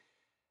vote.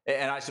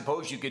 And I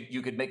suppose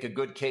you could make a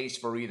good case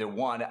for either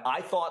one.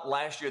 I thought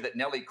last year that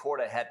Nelly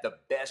Korda had the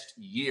best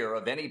year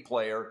of any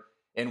player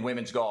in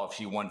women's golf.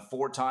 She won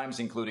 4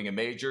 times, including a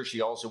major. She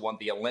also won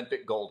the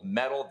Olympic gold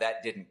medal.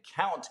 That didn't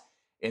count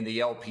in the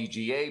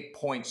LPGA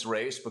points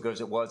race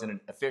because it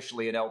wasn't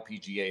officially an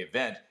LPGA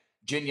event.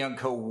 Jin Young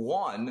Ko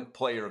won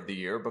Player of the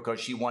Year because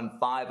she won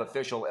 5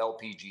 official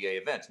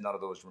LPGA events. None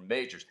of those were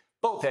majors.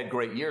 Both had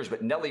great years,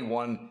 but Nelly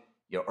won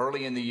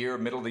early in the year,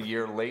 middle of the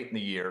year, late in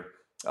the year.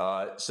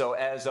 So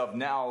as of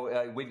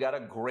now, we've got a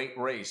great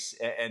race.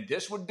 And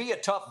this would be a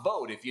tough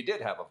vote if you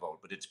did have a vote.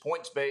 But it's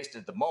points-based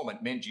at the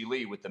moment. Minjee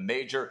Lee with the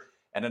major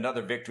and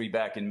another victory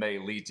back in May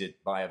leads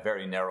it by a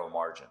very narrow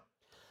margin.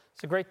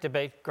 It's a great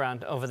debate,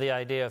 Grant, over the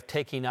idea of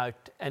taking out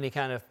any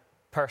kind of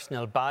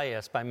personal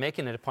bias by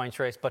making it a points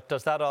race. But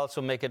does that also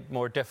make it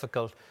more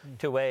difficult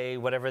to weigh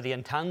whatever the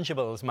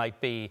intangibles might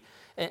be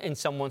in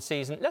someone's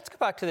season? Let's go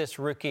back to this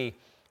Rookie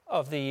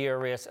of the Year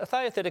race.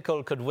 Atthaya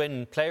Thitikul could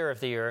win Player of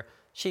the Year.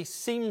 She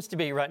seems to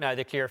be right now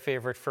the clear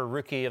favourite for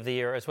Rookie of the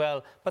Year as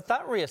well. But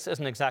that race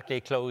isn't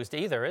exactly closed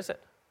either, is it?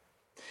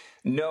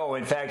 No,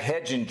 in fact,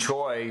 Hye-Jin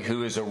Choi,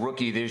 who is a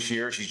rookie this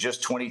year, she's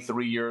just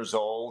 23 years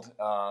old.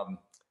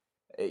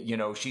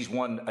 She's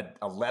won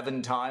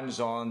 11 times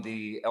on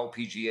the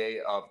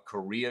LPGA of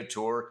Korea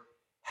Tour.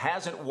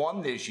 Hasn't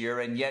won this year,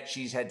 and yet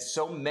she's had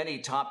so many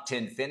top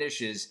 10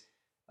 finishes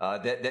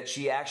that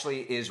she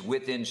actually is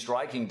within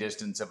striking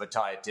distance of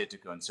Atthaya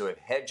Thitikul. So if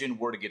Hye-Jin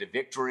were to get a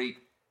victory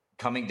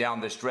coming down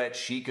the stretch,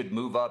 she could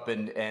move up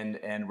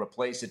and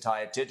replace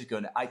Atthaya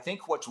Thitikul. I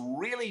think what's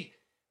really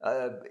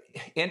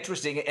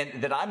interesting,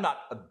 and that I'm not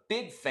a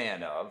big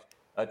fan of,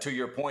 to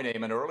your point,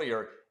 Eamon,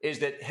 earlier, is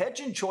that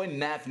Hye-Jin Choi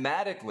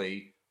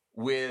mathematically,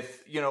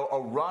 with a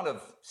run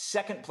of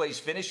second-place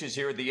finishes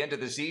here at the end of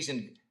the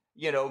season,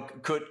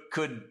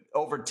 could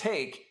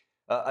overtake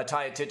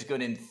Atthaya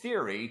Thitikul in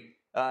theory,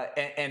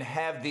 and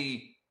have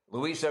the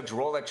Louise Suggs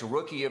Rolex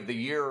Rookie of the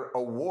Year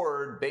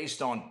award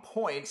based on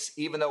points,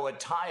 even though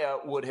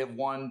Atthaya would have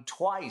won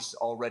twice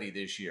already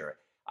this year.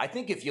 I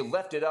think if you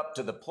left it up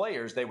to the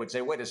players, they would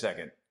say, wait a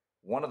second,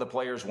 one of the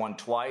players won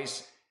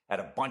twice,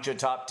 had a bunch of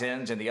top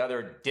 10s, and the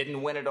other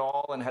didn't win at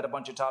all and had a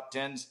bunch of top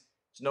 10s.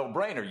 It's a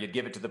no-brainer. You'd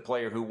give it to the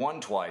player who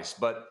won twice,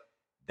 but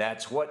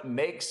that's what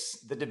makes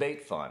the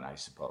debate fun, I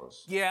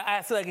suppose. Yeah,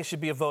 I feel like it should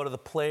be a vote of the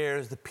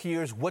players, the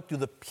peers. What do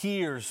the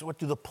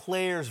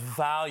players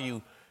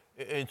value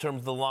in terms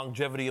of the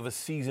longevity of a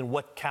season?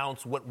 What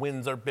counts? What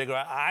wins are bigger?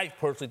 I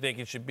personally think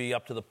it should be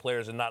up to the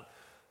players and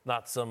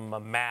not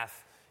some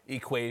math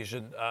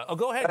equation.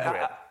 Go ahead,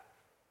 Grant.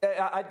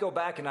 I'd go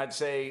back and I'd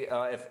say,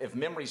 if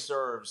memory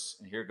serves,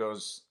 and here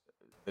goes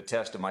the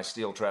test of my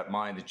steel trap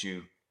mind that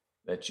you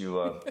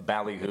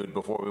ballyhooed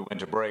before we went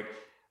to break.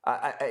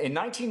 In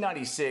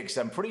 1996,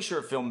 I'm pretty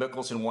sure Phil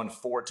Mickelson won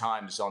 4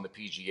 times on the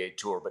PGA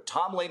Tour, but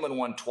Tom Lehman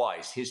won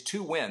twice. His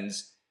 2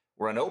 wins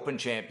were an Open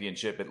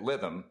Championship at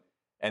Lytham,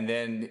 and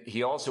then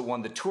he also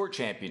won the Tour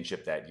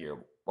Championship that year.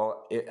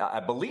 Well, I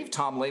believe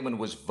Tom Lehman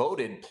was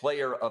voted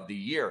Player of the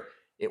Year.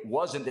 It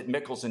wasn't that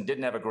Mickelson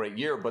didn't have a great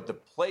year, but the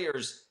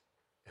players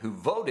who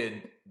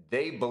voted,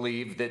 they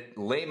believed that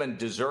Lehman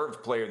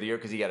deserved Player of the Year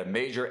because he had a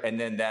major, and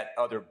then that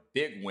other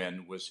big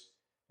win was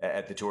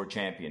at the Tour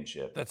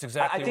Championship. That's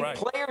exactly right. I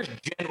think players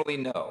generally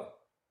know.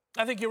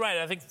 I think you're right.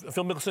 I think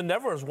Phil Mickelson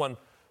never has won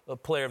a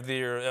Player of the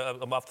Year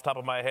off the top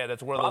of my head.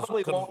 That's one of those.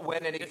 Probably won't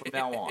win any from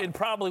now on. It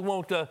probably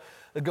won't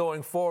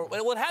going forward.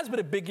 Well, it has been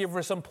a big year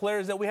for some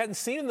players that we hadn't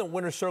seen in the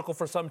winner's circle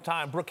for some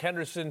time. Brooke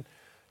Henderson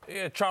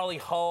Charlie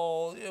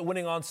Hull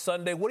winning on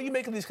Sunday. What do you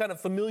make of these kind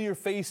of familiar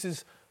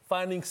faces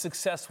finding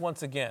success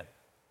once again?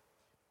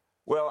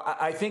 Well,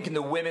 I think in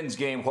the women's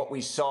game, what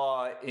we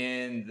saw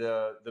in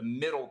the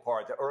middle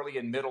part, the early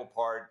and middle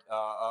part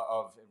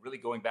of really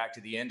going back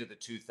to the end of the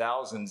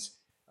 2000s,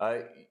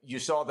 you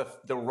saw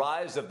the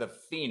rise of the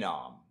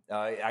phenom.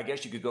 I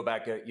guess you could go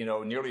back,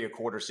 nearly a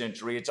quarter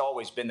century. It's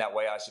always been that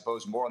way, I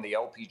suppose, more on the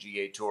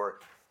LPGA Tour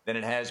than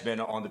it has been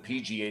on the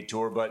PGA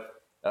Tour. But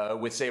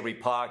with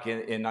Sabrina Pak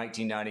in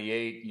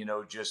 1998,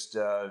 just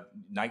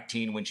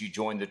 19 when she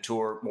joined the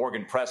tour.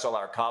 Morgan Pressel,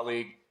 our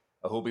colleague,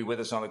 who'll be with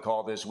us on the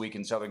call this week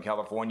in Southern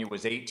California,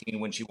 was 18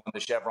 when she won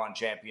the Chevron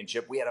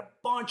Championship. We had a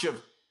bunch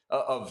of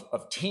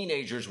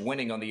teenagers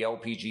winning on the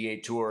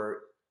LPGA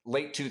Tour,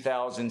 late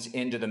 2000s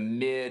into the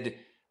mid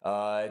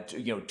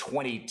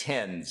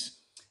 2010s.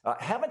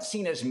 Haven't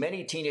seen as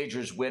many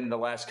teenagers win in the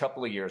last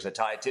couple of years.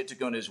 Atthaya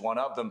Thitikul is one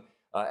of them.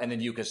 And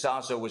then Yuka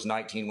Saso was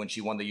 19 when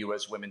she won the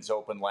U.S. Women's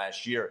Open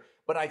last year.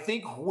 But I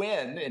think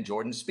and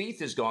Jordan Spieth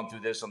has gone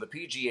through this on the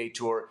PGA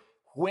Tour,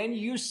 when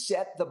you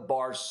set the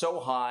bar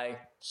so high,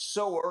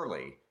 so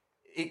early,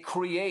 it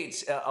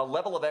creates a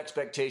level of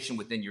expectation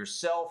within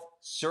yourself,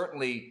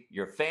 certainly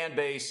your fan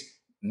base,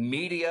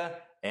 media,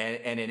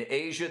 and in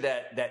Asia,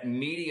 that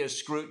media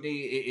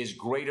scrutiny is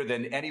greater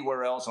than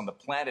anywhere else on the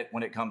planet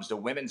when it comes to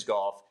women's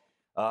golf.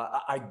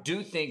 I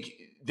do think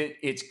that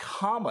it's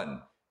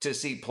common to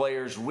see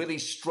players really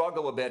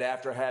struggle a bit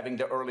after having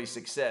the early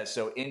success.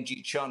 So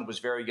In-Ji Chun was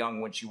very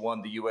young when she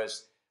won the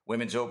U.S.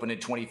 Women's Open in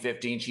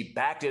 2015. She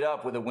backed it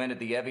up with a win at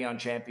the Evian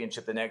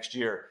Championship the next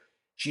year.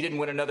 She didn't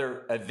win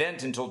another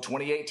event until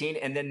 2018,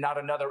 and then not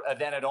another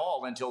event at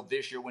all until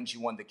this year when she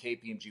won the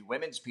KPMG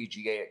Women's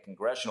PGA at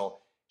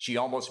Congressional. She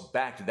almost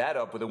backed that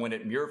up with a win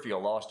at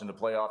Muirfield, lost in the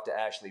playoff to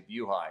Ashley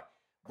Buhai.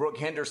 Brooke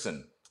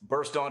Henderson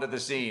burst onto the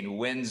scene,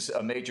 wins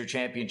a major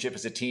championship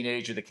as a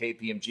teenager, the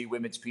KPMG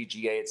Women's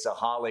PGA at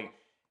Sahalee,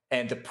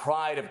 and the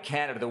pride of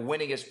Canada, the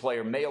winningest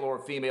player, male or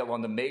female,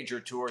 on the major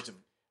tours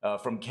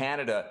from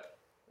Canada,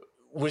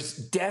 was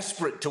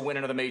desperate to win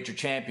another major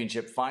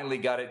championship, finally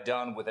got it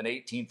done with an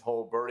 18th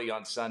hole birdie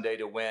on Sunday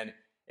to win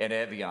in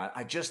Evian.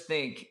 I just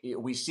think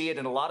we see it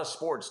in a lot of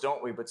sports,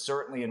 don't we? But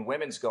certainly in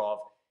women's golf,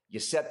 you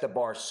set the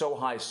bar so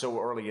high so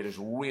early, it is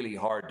really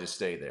hard to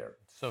stay there.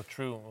 So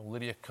true.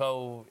 Lydia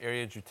Ko,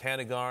 Ariya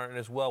Jutanugarn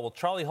as well. Well,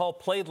 Charlie Hull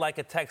played like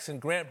a Texan.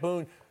 Grant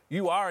Boone,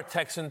 you are a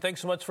Texan.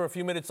 Thanks so much for a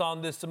few minutes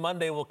on this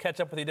Monday. We'll catch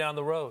up with you down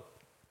the road.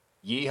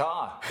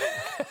 Yeehaw.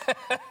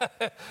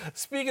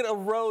 Speaking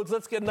of roads,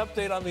 let's get an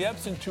update on the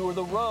Epson Tour.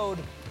 The road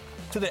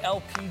to the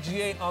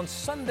LPGA on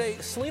Sunday.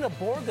 Selena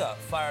Borga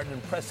fired an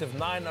impressive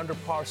 9 under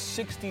par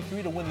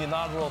 63 to win the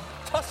inaugural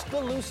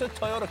Tuscaloosa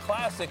Toyota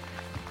Classic.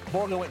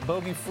 Borga went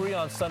bogey-free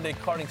on Sunday,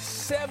 carding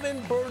 7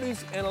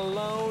 birdies and a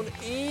lone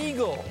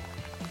eagle.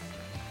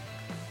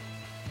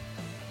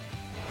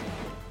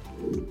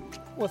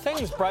 Well,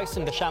 things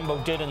Bryson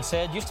DeChambeau did and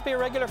said used to be a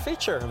regular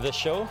feature of this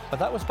show, but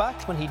that was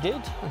back when he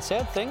did and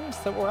said things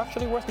that were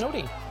actually worth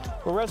noting.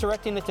 We're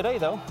resurrecting it today,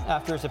 though,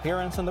 after his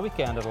appearance on the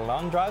weekend at a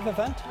long drive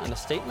event and a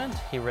statement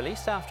he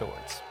released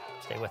afterwards.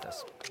 Stay with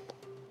us.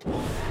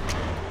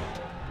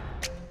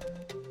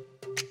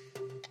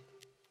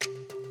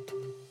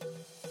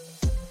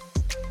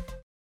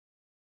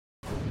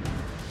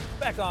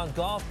 Back on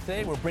golf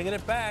today, we're bringing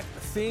it back.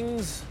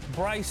 Things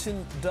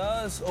Bryson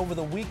does over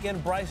the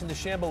weekend. Bryson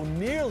DeChambeau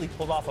nearly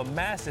pulled off a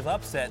massive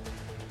upset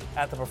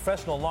at the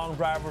Professional Long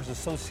Drivers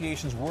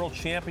Association's World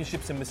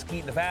Championships in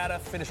Mesquite, Nevada.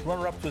 Finished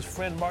runner-up to his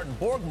friend Martin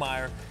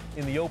Borgmeier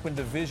in the Open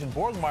Division.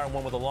 Borgmeier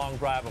won with a long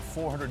drive of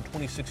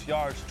 426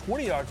 yards,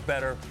 20 yards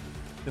better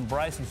than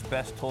Bryson's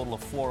best total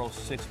of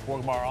 406.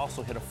 Borgmeier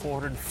also hit a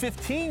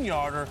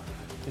 415-yarder.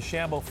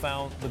 DeChambeau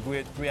found the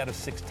grid 3 out of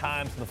 6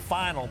 times in the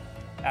final,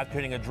 after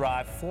hitting a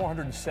drive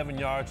 407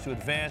 yards to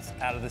advance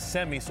out of the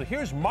semi. So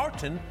here's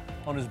Martin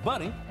on his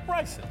buddy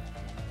Bryson.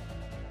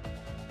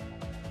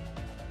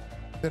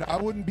 That I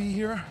wouldn't be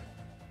here,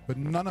 but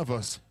none of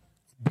us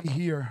would be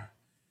here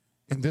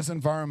in this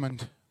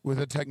environment with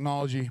the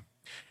technology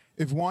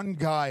if one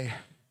guy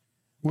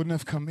wouldn't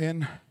have come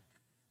in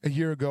a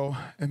year ago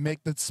and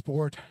make that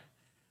sport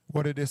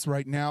what it is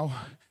right now.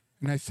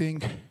 And I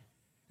think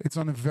it's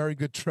on a very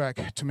good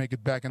track to make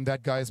it back, and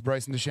that guy is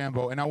Bryson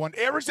DeChambeau. And I want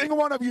every single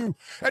one of you.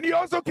 And he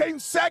also came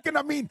second.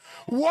 I mean,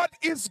 what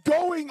is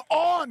going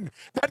on?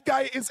 That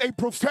guy is a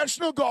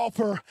professional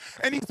golfer,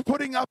 and he's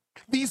putting up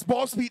these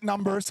ball speed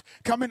numbers,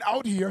 coming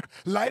out here,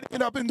 lighting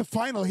it up in the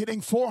final, hitting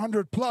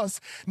 400 plus.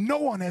 No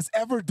one has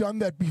ever done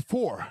that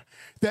before.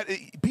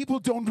 People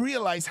don't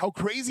realize how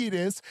crazy it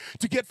is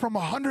to get from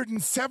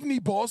 170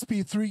 ball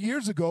speed 3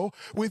 years ago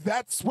with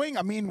that swing.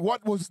 I mean,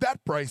 what was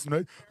that, Bryson?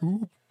 Right?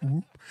 Oop.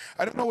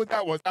 I don't know what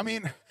that was. I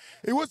mean,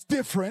 it was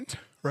different,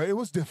 right? It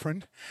was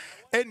different.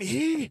 And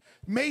he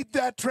made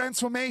that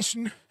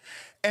transformation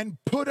and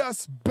put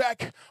us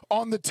back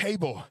on the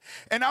table.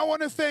 And I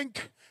want to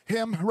thank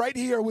him right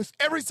here with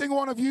every single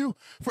one of you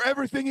for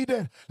everything he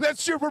did.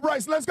 Let's cheer for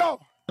Bryson. Let's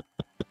go.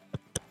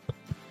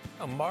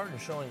 Martin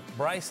showing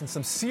Bryson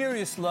some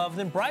serious love.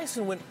 Then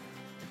Bryson went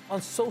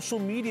on social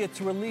media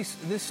to release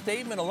this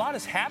statement. A lot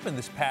has happened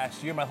this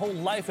past year. My whole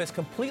life has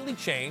completely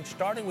changed,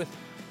 starting with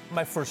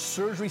my first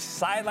surgery,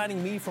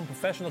 sidelining me from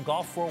professional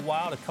golf for a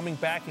while, to coming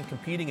back and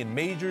competing in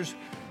majors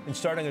and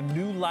starting a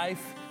new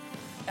life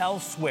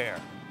elsewhere.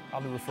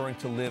 I'll be referring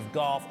to Live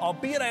Golf.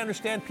 Albeit I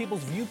understand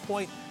people's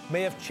viewpoint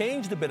may have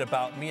changed a bit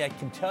about me, I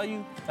can tell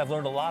you I've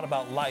learned a lot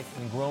about life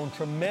and grown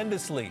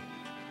tremendously.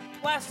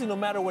 Lastly, no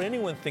matter what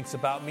anyone thinks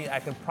about me, I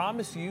can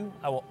promise you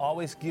I will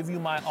always give you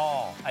my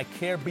all. I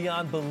care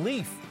beyond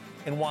belief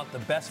and want the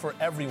best for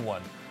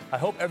everyone. I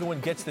hope everyone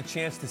gets the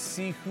chance to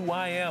see who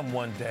I am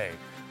one day.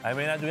 I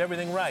may not do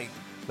everything right,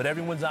 but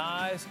everyone's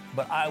eyes,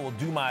 but I will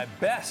do my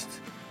best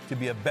to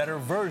be a better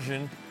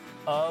version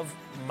of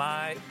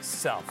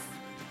myself.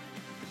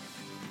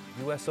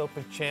 U.S.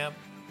 Open champ,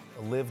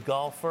 a Live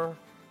golfer,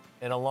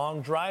 and a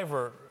long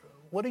driver.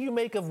 What do you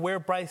make of where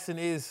Bryson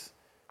is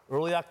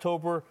early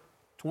October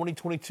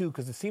 2022?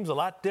 Because it seems a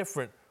lot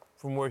different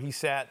from where he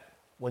sat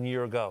 1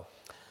 year ago.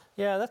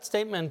 Yeah, that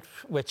statement,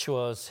 which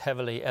was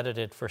heavily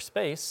edited for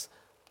space,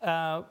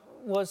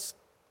 was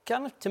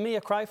kind of, to me,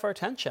 a cry for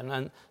attention.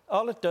 And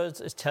all it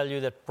does is tell you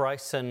that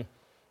Bryson,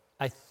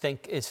 I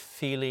think, is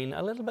feeling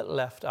a little bit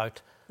left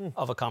out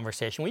of a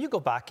conversation. When you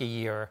go back a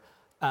year,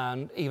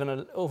 and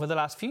even over the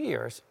last few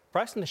years,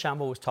 Bryson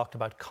DeChambeau was talked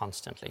about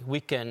constantly,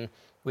 week in,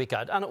 week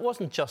out. And it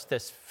wasn't just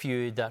this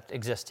feud that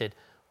existed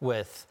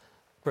with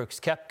Brooks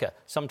Koepka.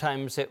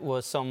 Sometimes it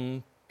was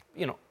some,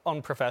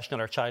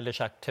 unprofessional or childish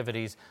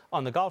activities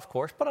on the golf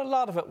course, but a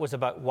lot of it was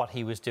about what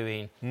he was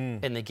doing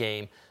in the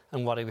game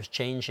and what he was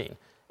changing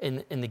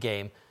in the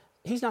game.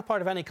 He's not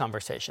part of any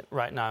conversation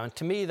right now. And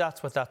to me,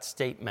 that's what that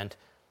statement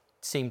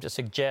seemed to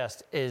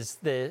suggest, is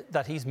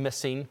that he's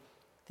missing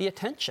the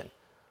attention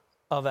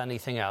of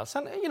anything else.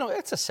 And,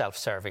 it's a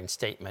self-serving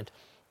statement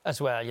as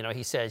well.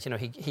 He says,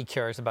 he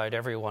cares about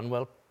everyone.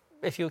 Well,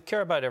 if you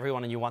care about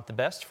everyone and you want the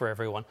best for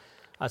everyone,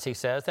 as he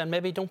says, then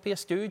maybe don't be a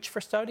stooge for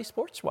Saudi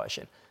sports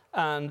washing.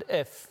 And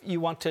if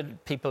you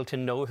wanted people to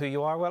know who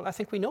you are, well, I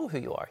think we know who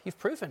you are. You've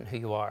proven who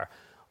you are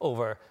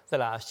over the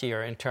last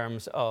year in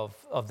terms of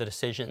the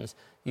decisions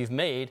you've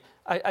made.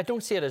 I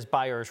don't see it as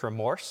buyer's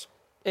remorse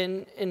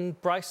in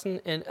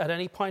Bryson at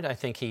any point. I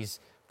think he's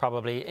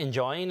probably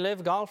enjoying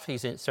Live Golf.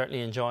 He's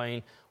certainly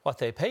enjoying what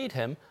they paid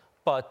him.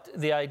 But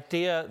the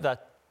idea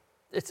that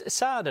it's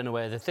sad in a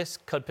way that this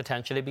could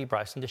potentially be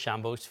Bryson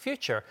DeChambeau's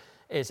future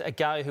is a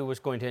guy who was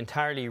going to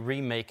entirely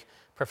remake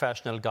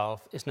professional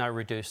golf is now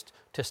reduced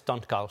to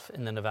stunt golf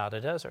in the Nevada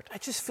desert. I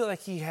just feel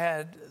like he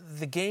had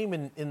the game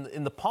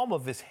in the palm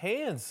of his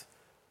hands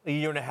a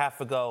year and a half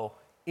ago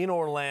in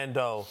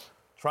Orlando,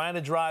 trying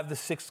to drive the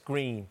sixth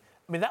green.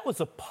 I mean, that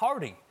was a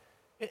party.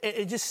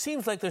 It just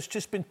seems like there's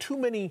just been too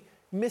many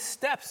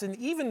missteps, and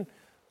even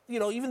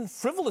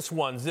frivolous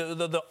ones.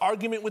 The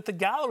argument with the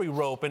gallery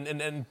rope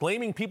and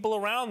blaming people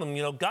around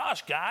them.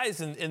 Gosh, guys,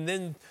 and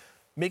then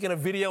making a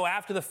video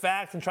after the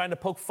fact and trying to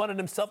poke fun at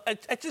himself.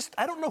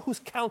 I don't know who's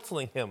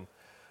counseling him,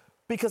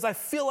 because I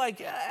feel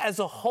like as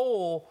a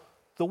whole,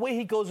 the way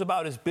he goes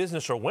about his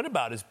business or went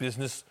about his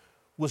business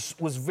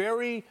was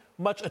very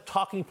much a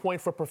talking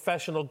point for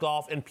professional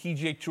golf and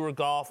PGA Tour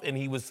golf. And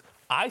he was,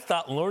 I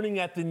thought, learning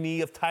at the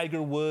knee of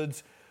Tiger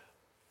Woods,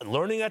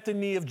 learning at the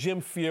knee of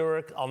Jim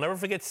Furyk. I'll never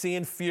forget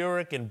seeing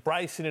Furyk and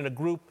Bryson in a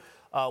group.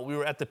 We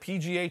were at the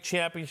PGA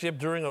Championship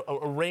during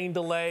a rain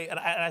delay, and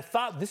I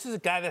thought, this is a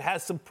guy that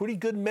has some pretty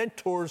good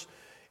mentors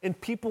and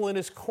people in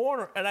his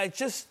corner. And I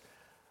just,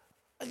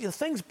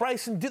 things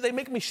Bryson did, they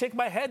make me shake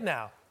my head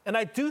now. And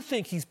I do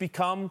think he's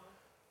become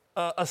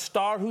a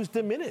star who's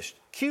diminished,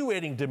 Q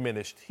rating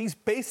diminished. He's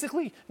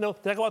basically,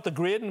 talk about the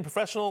grid and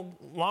professional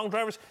long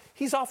drivers,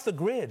 he's off the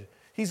grid.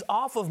 He's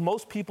off of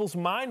most people's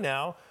mind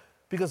now,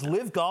 because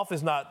Live Golf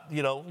is not,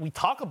 we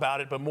talk about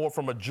it, but more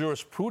from a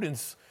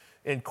jurisprudence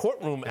and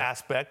courtroom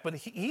aspect, but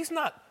he's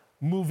not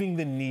moving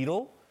the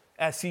needle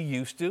as he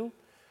used to.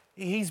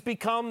 He's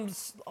become,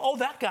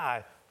 that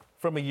guy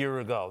from a year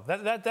ago.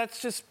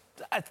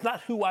 That's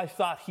not who I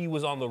thought he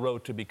was on the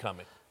road to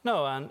becoming.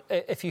 No, and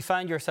if you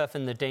find yourself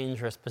in the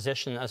dangerous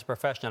position as a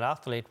professional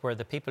athlete where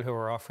the people who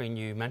are offering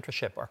you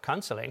mentorship or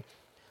counselling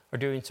are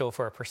doing so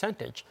for a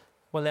percentage,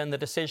 well, then the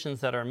decisions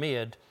that are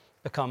made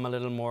become a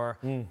little more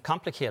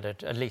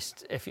complicated, at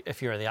least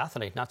if you're the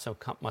athlete, not so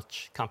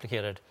much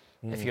complicated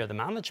if you're the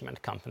management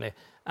company,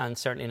 and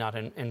certainly not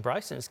in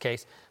Bryson's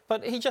case.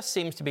 But he just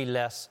seems to be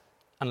less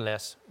and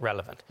less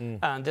relevant.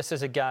 And this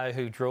is a guy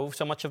who drove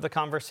so much of the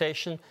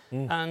conversation,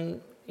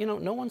 and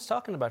no one's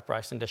talking about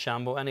Bryson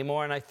DeChambeau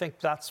anymore, and I think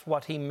that's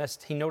what he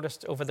missed. He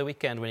noticed over the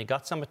weekend when he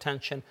got some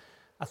attention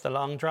at the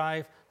long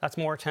drive. That's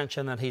more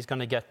attention than he's going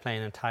to get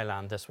playing in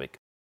Thailand this week.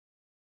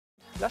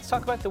 Let's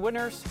talk about the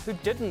winners who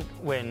didn't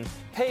win.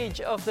 Paige,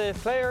 of the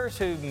players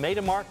who made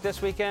a mark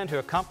this weekend, who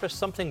accomplished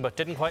something but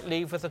didn't quite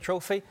leave with a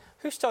trophy,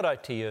 who stood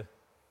out to you?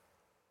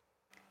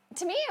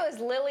 To me, it was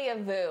Lilia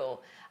Vu.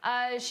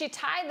 She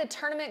tied the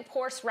tournament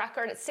course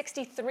record at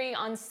 63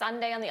 on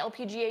Sunday on the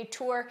LPGA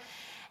Tour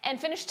and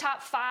finished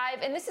top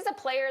 5. And this is a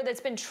player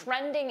that's been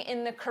trending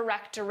in the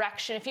correct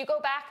direction. If you go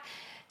back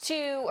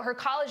to her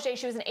college days,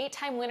 she was an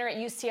 8-time winner at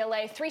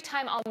UCLA,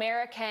 3-time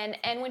All-American,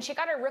 and when she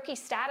got her rookie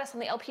status on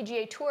the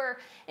LPGA Tour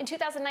in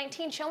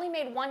 2019, she only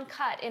made 1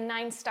 cut in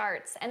 9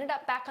 starts, ended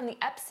up back on the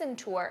Epson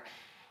Tour.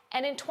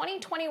 And in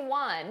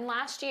 2021,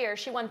 last year,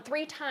 she won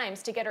 3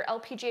 times to get her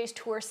LPGA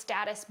Tour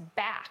status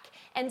back.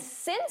 And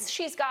since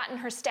she's gotten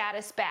her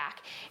status back,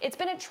 it's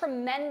been a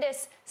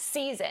tremendous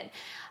season.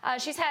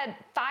 She's had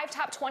 5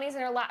 top 20s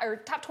in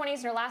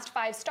her last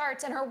 5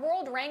 starts, and her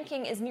world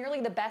ranking is nearly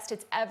the best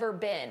it's ever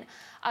been.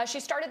 She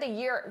started the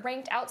year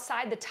ranked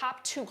outside the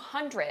top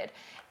 200,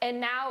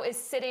 and now is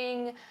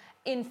sitting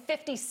in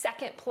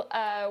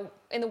 52nd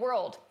in the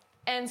world.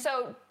 And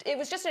so it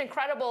was just an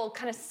incredible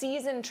kind of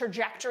season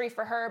trajectory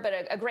for her,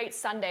 but a great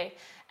Sunday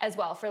as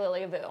well for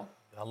Lilia Vu.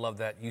 I love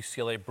that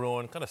UCLA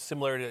Bruin, kind of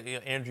similar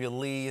to Andrea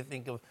Lee. I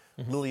think of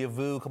Lilia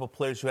Vu, a couple of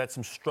players who had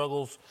some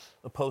struggles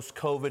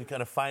post-COVID,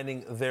 kind of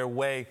finding their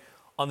way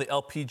on the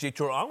LPGA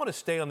Tour. I want to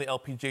stay on the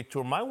LPGA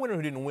Tour. My winner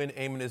who didn't win,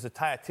 Eamon, is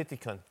Atthaya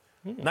Thitikul.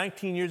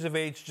 19 years of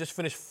age, just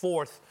finished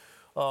 4th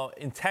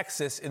in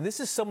Texas. And this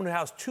is someone who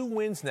has 2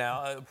 wins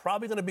now.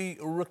 Probably going to be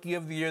Rookie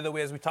of the Year, though,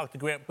 as we talked to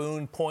Grant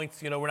Boone.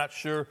 Points, we're not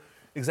sure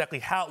exactly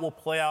how it will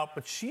play out.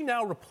 But she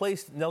now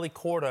replaced Nelly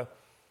Korda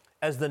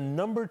as the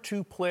number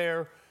 2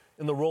 player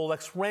in the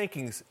Rolex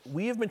rankings.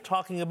 We have been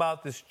talking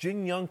about this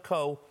Jin Young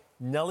Ko,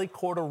 Nelly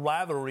Korda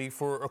rivalry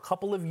for a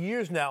couple of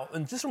years now.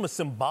 And just from a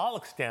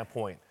symbolic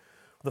standpoint,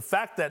 the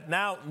fact that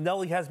now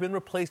Nelly has been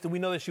replaced, and we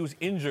know that she was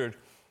injured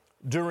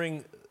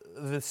during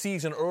the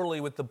season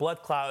early with the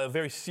blood clot, a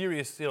very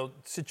serious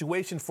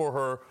situation for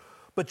her.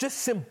 But just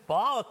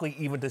symbolically,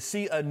 even to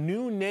see a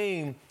new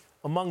name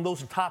among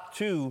those top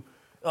 2,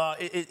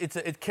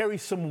 it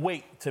carries some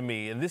weight to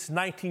me. And this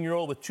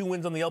 19-year-old with 2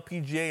 wins on the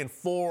LPGA and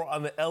 4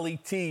 on the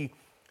LET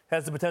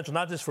has the potential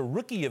not just for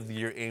Rookie of the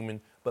Year, Eamon,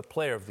 but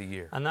Player of the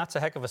Year. And that's a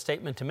heck of a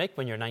statement to make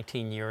when you're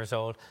 19 years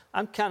old.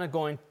 I'm kind of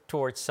going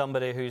towards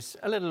somebody who's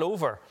a little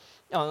over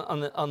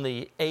on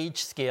the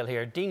age scale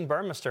here. Dean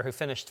Burmester, who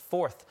finished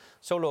 4th,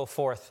 solo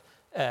 4th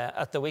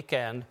at the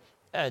weekend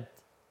at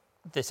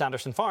the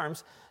Sanderson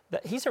Farms,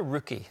 he's a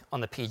rookie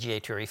on the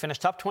PGA Tour. He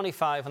finished top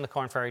 25 on the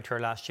Corn Ferry Tour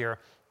last year,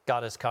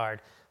 got his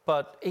card.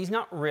 But he's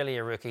not really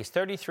a rookie. He's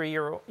 33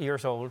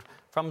 years old,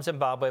 from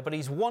Zimbabwe, but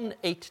he's won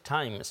 8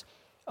 times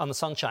on the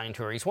Sunshine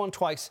Tour. He's won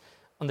twice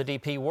on the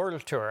DP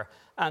World Tour,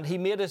 and he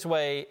made his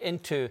way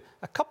into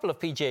a couple of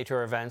PGA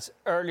Tour events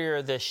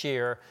earlier this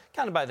year,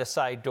 kind of by the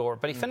side door,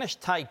 but he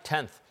finished tied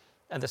 10th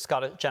at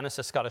the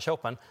Genesis Scottish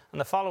Open,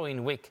 and the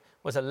following week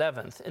was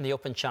 11th in the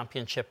Open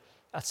Championship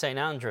at St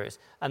Andrews.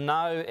 And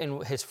now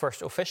in his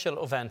first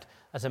official event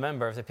as a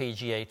member of the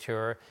PGA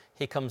Tour,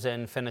 he comes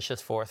in,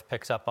 finishes 4th,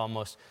 picks up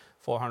almost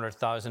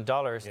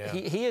 $400,000. Yeah.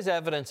 He is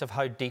evidence of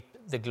how deep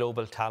the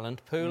global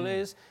talent pool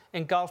is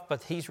in golf,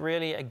 but he's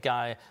really a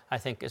guy I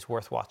think is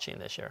worth watching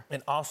this year.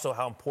 And also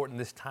how important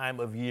this time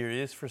of year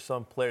is for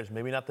some players.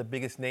 Maybe not the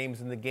biggest names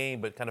in the game,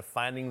 but kind of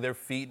finding their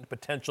feet and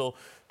potential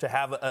to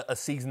have a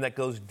season that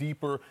goes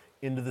deeper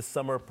into the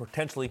summer,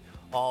 potentially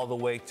all the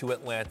way to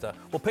Atlanta.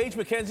 Well, Paige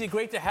McKenzie,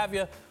 great to have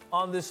you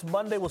on this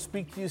Monday. We'll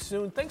speak to you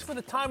soon. Thanks for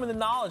the time and the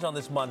knowledge on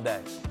this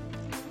Monday.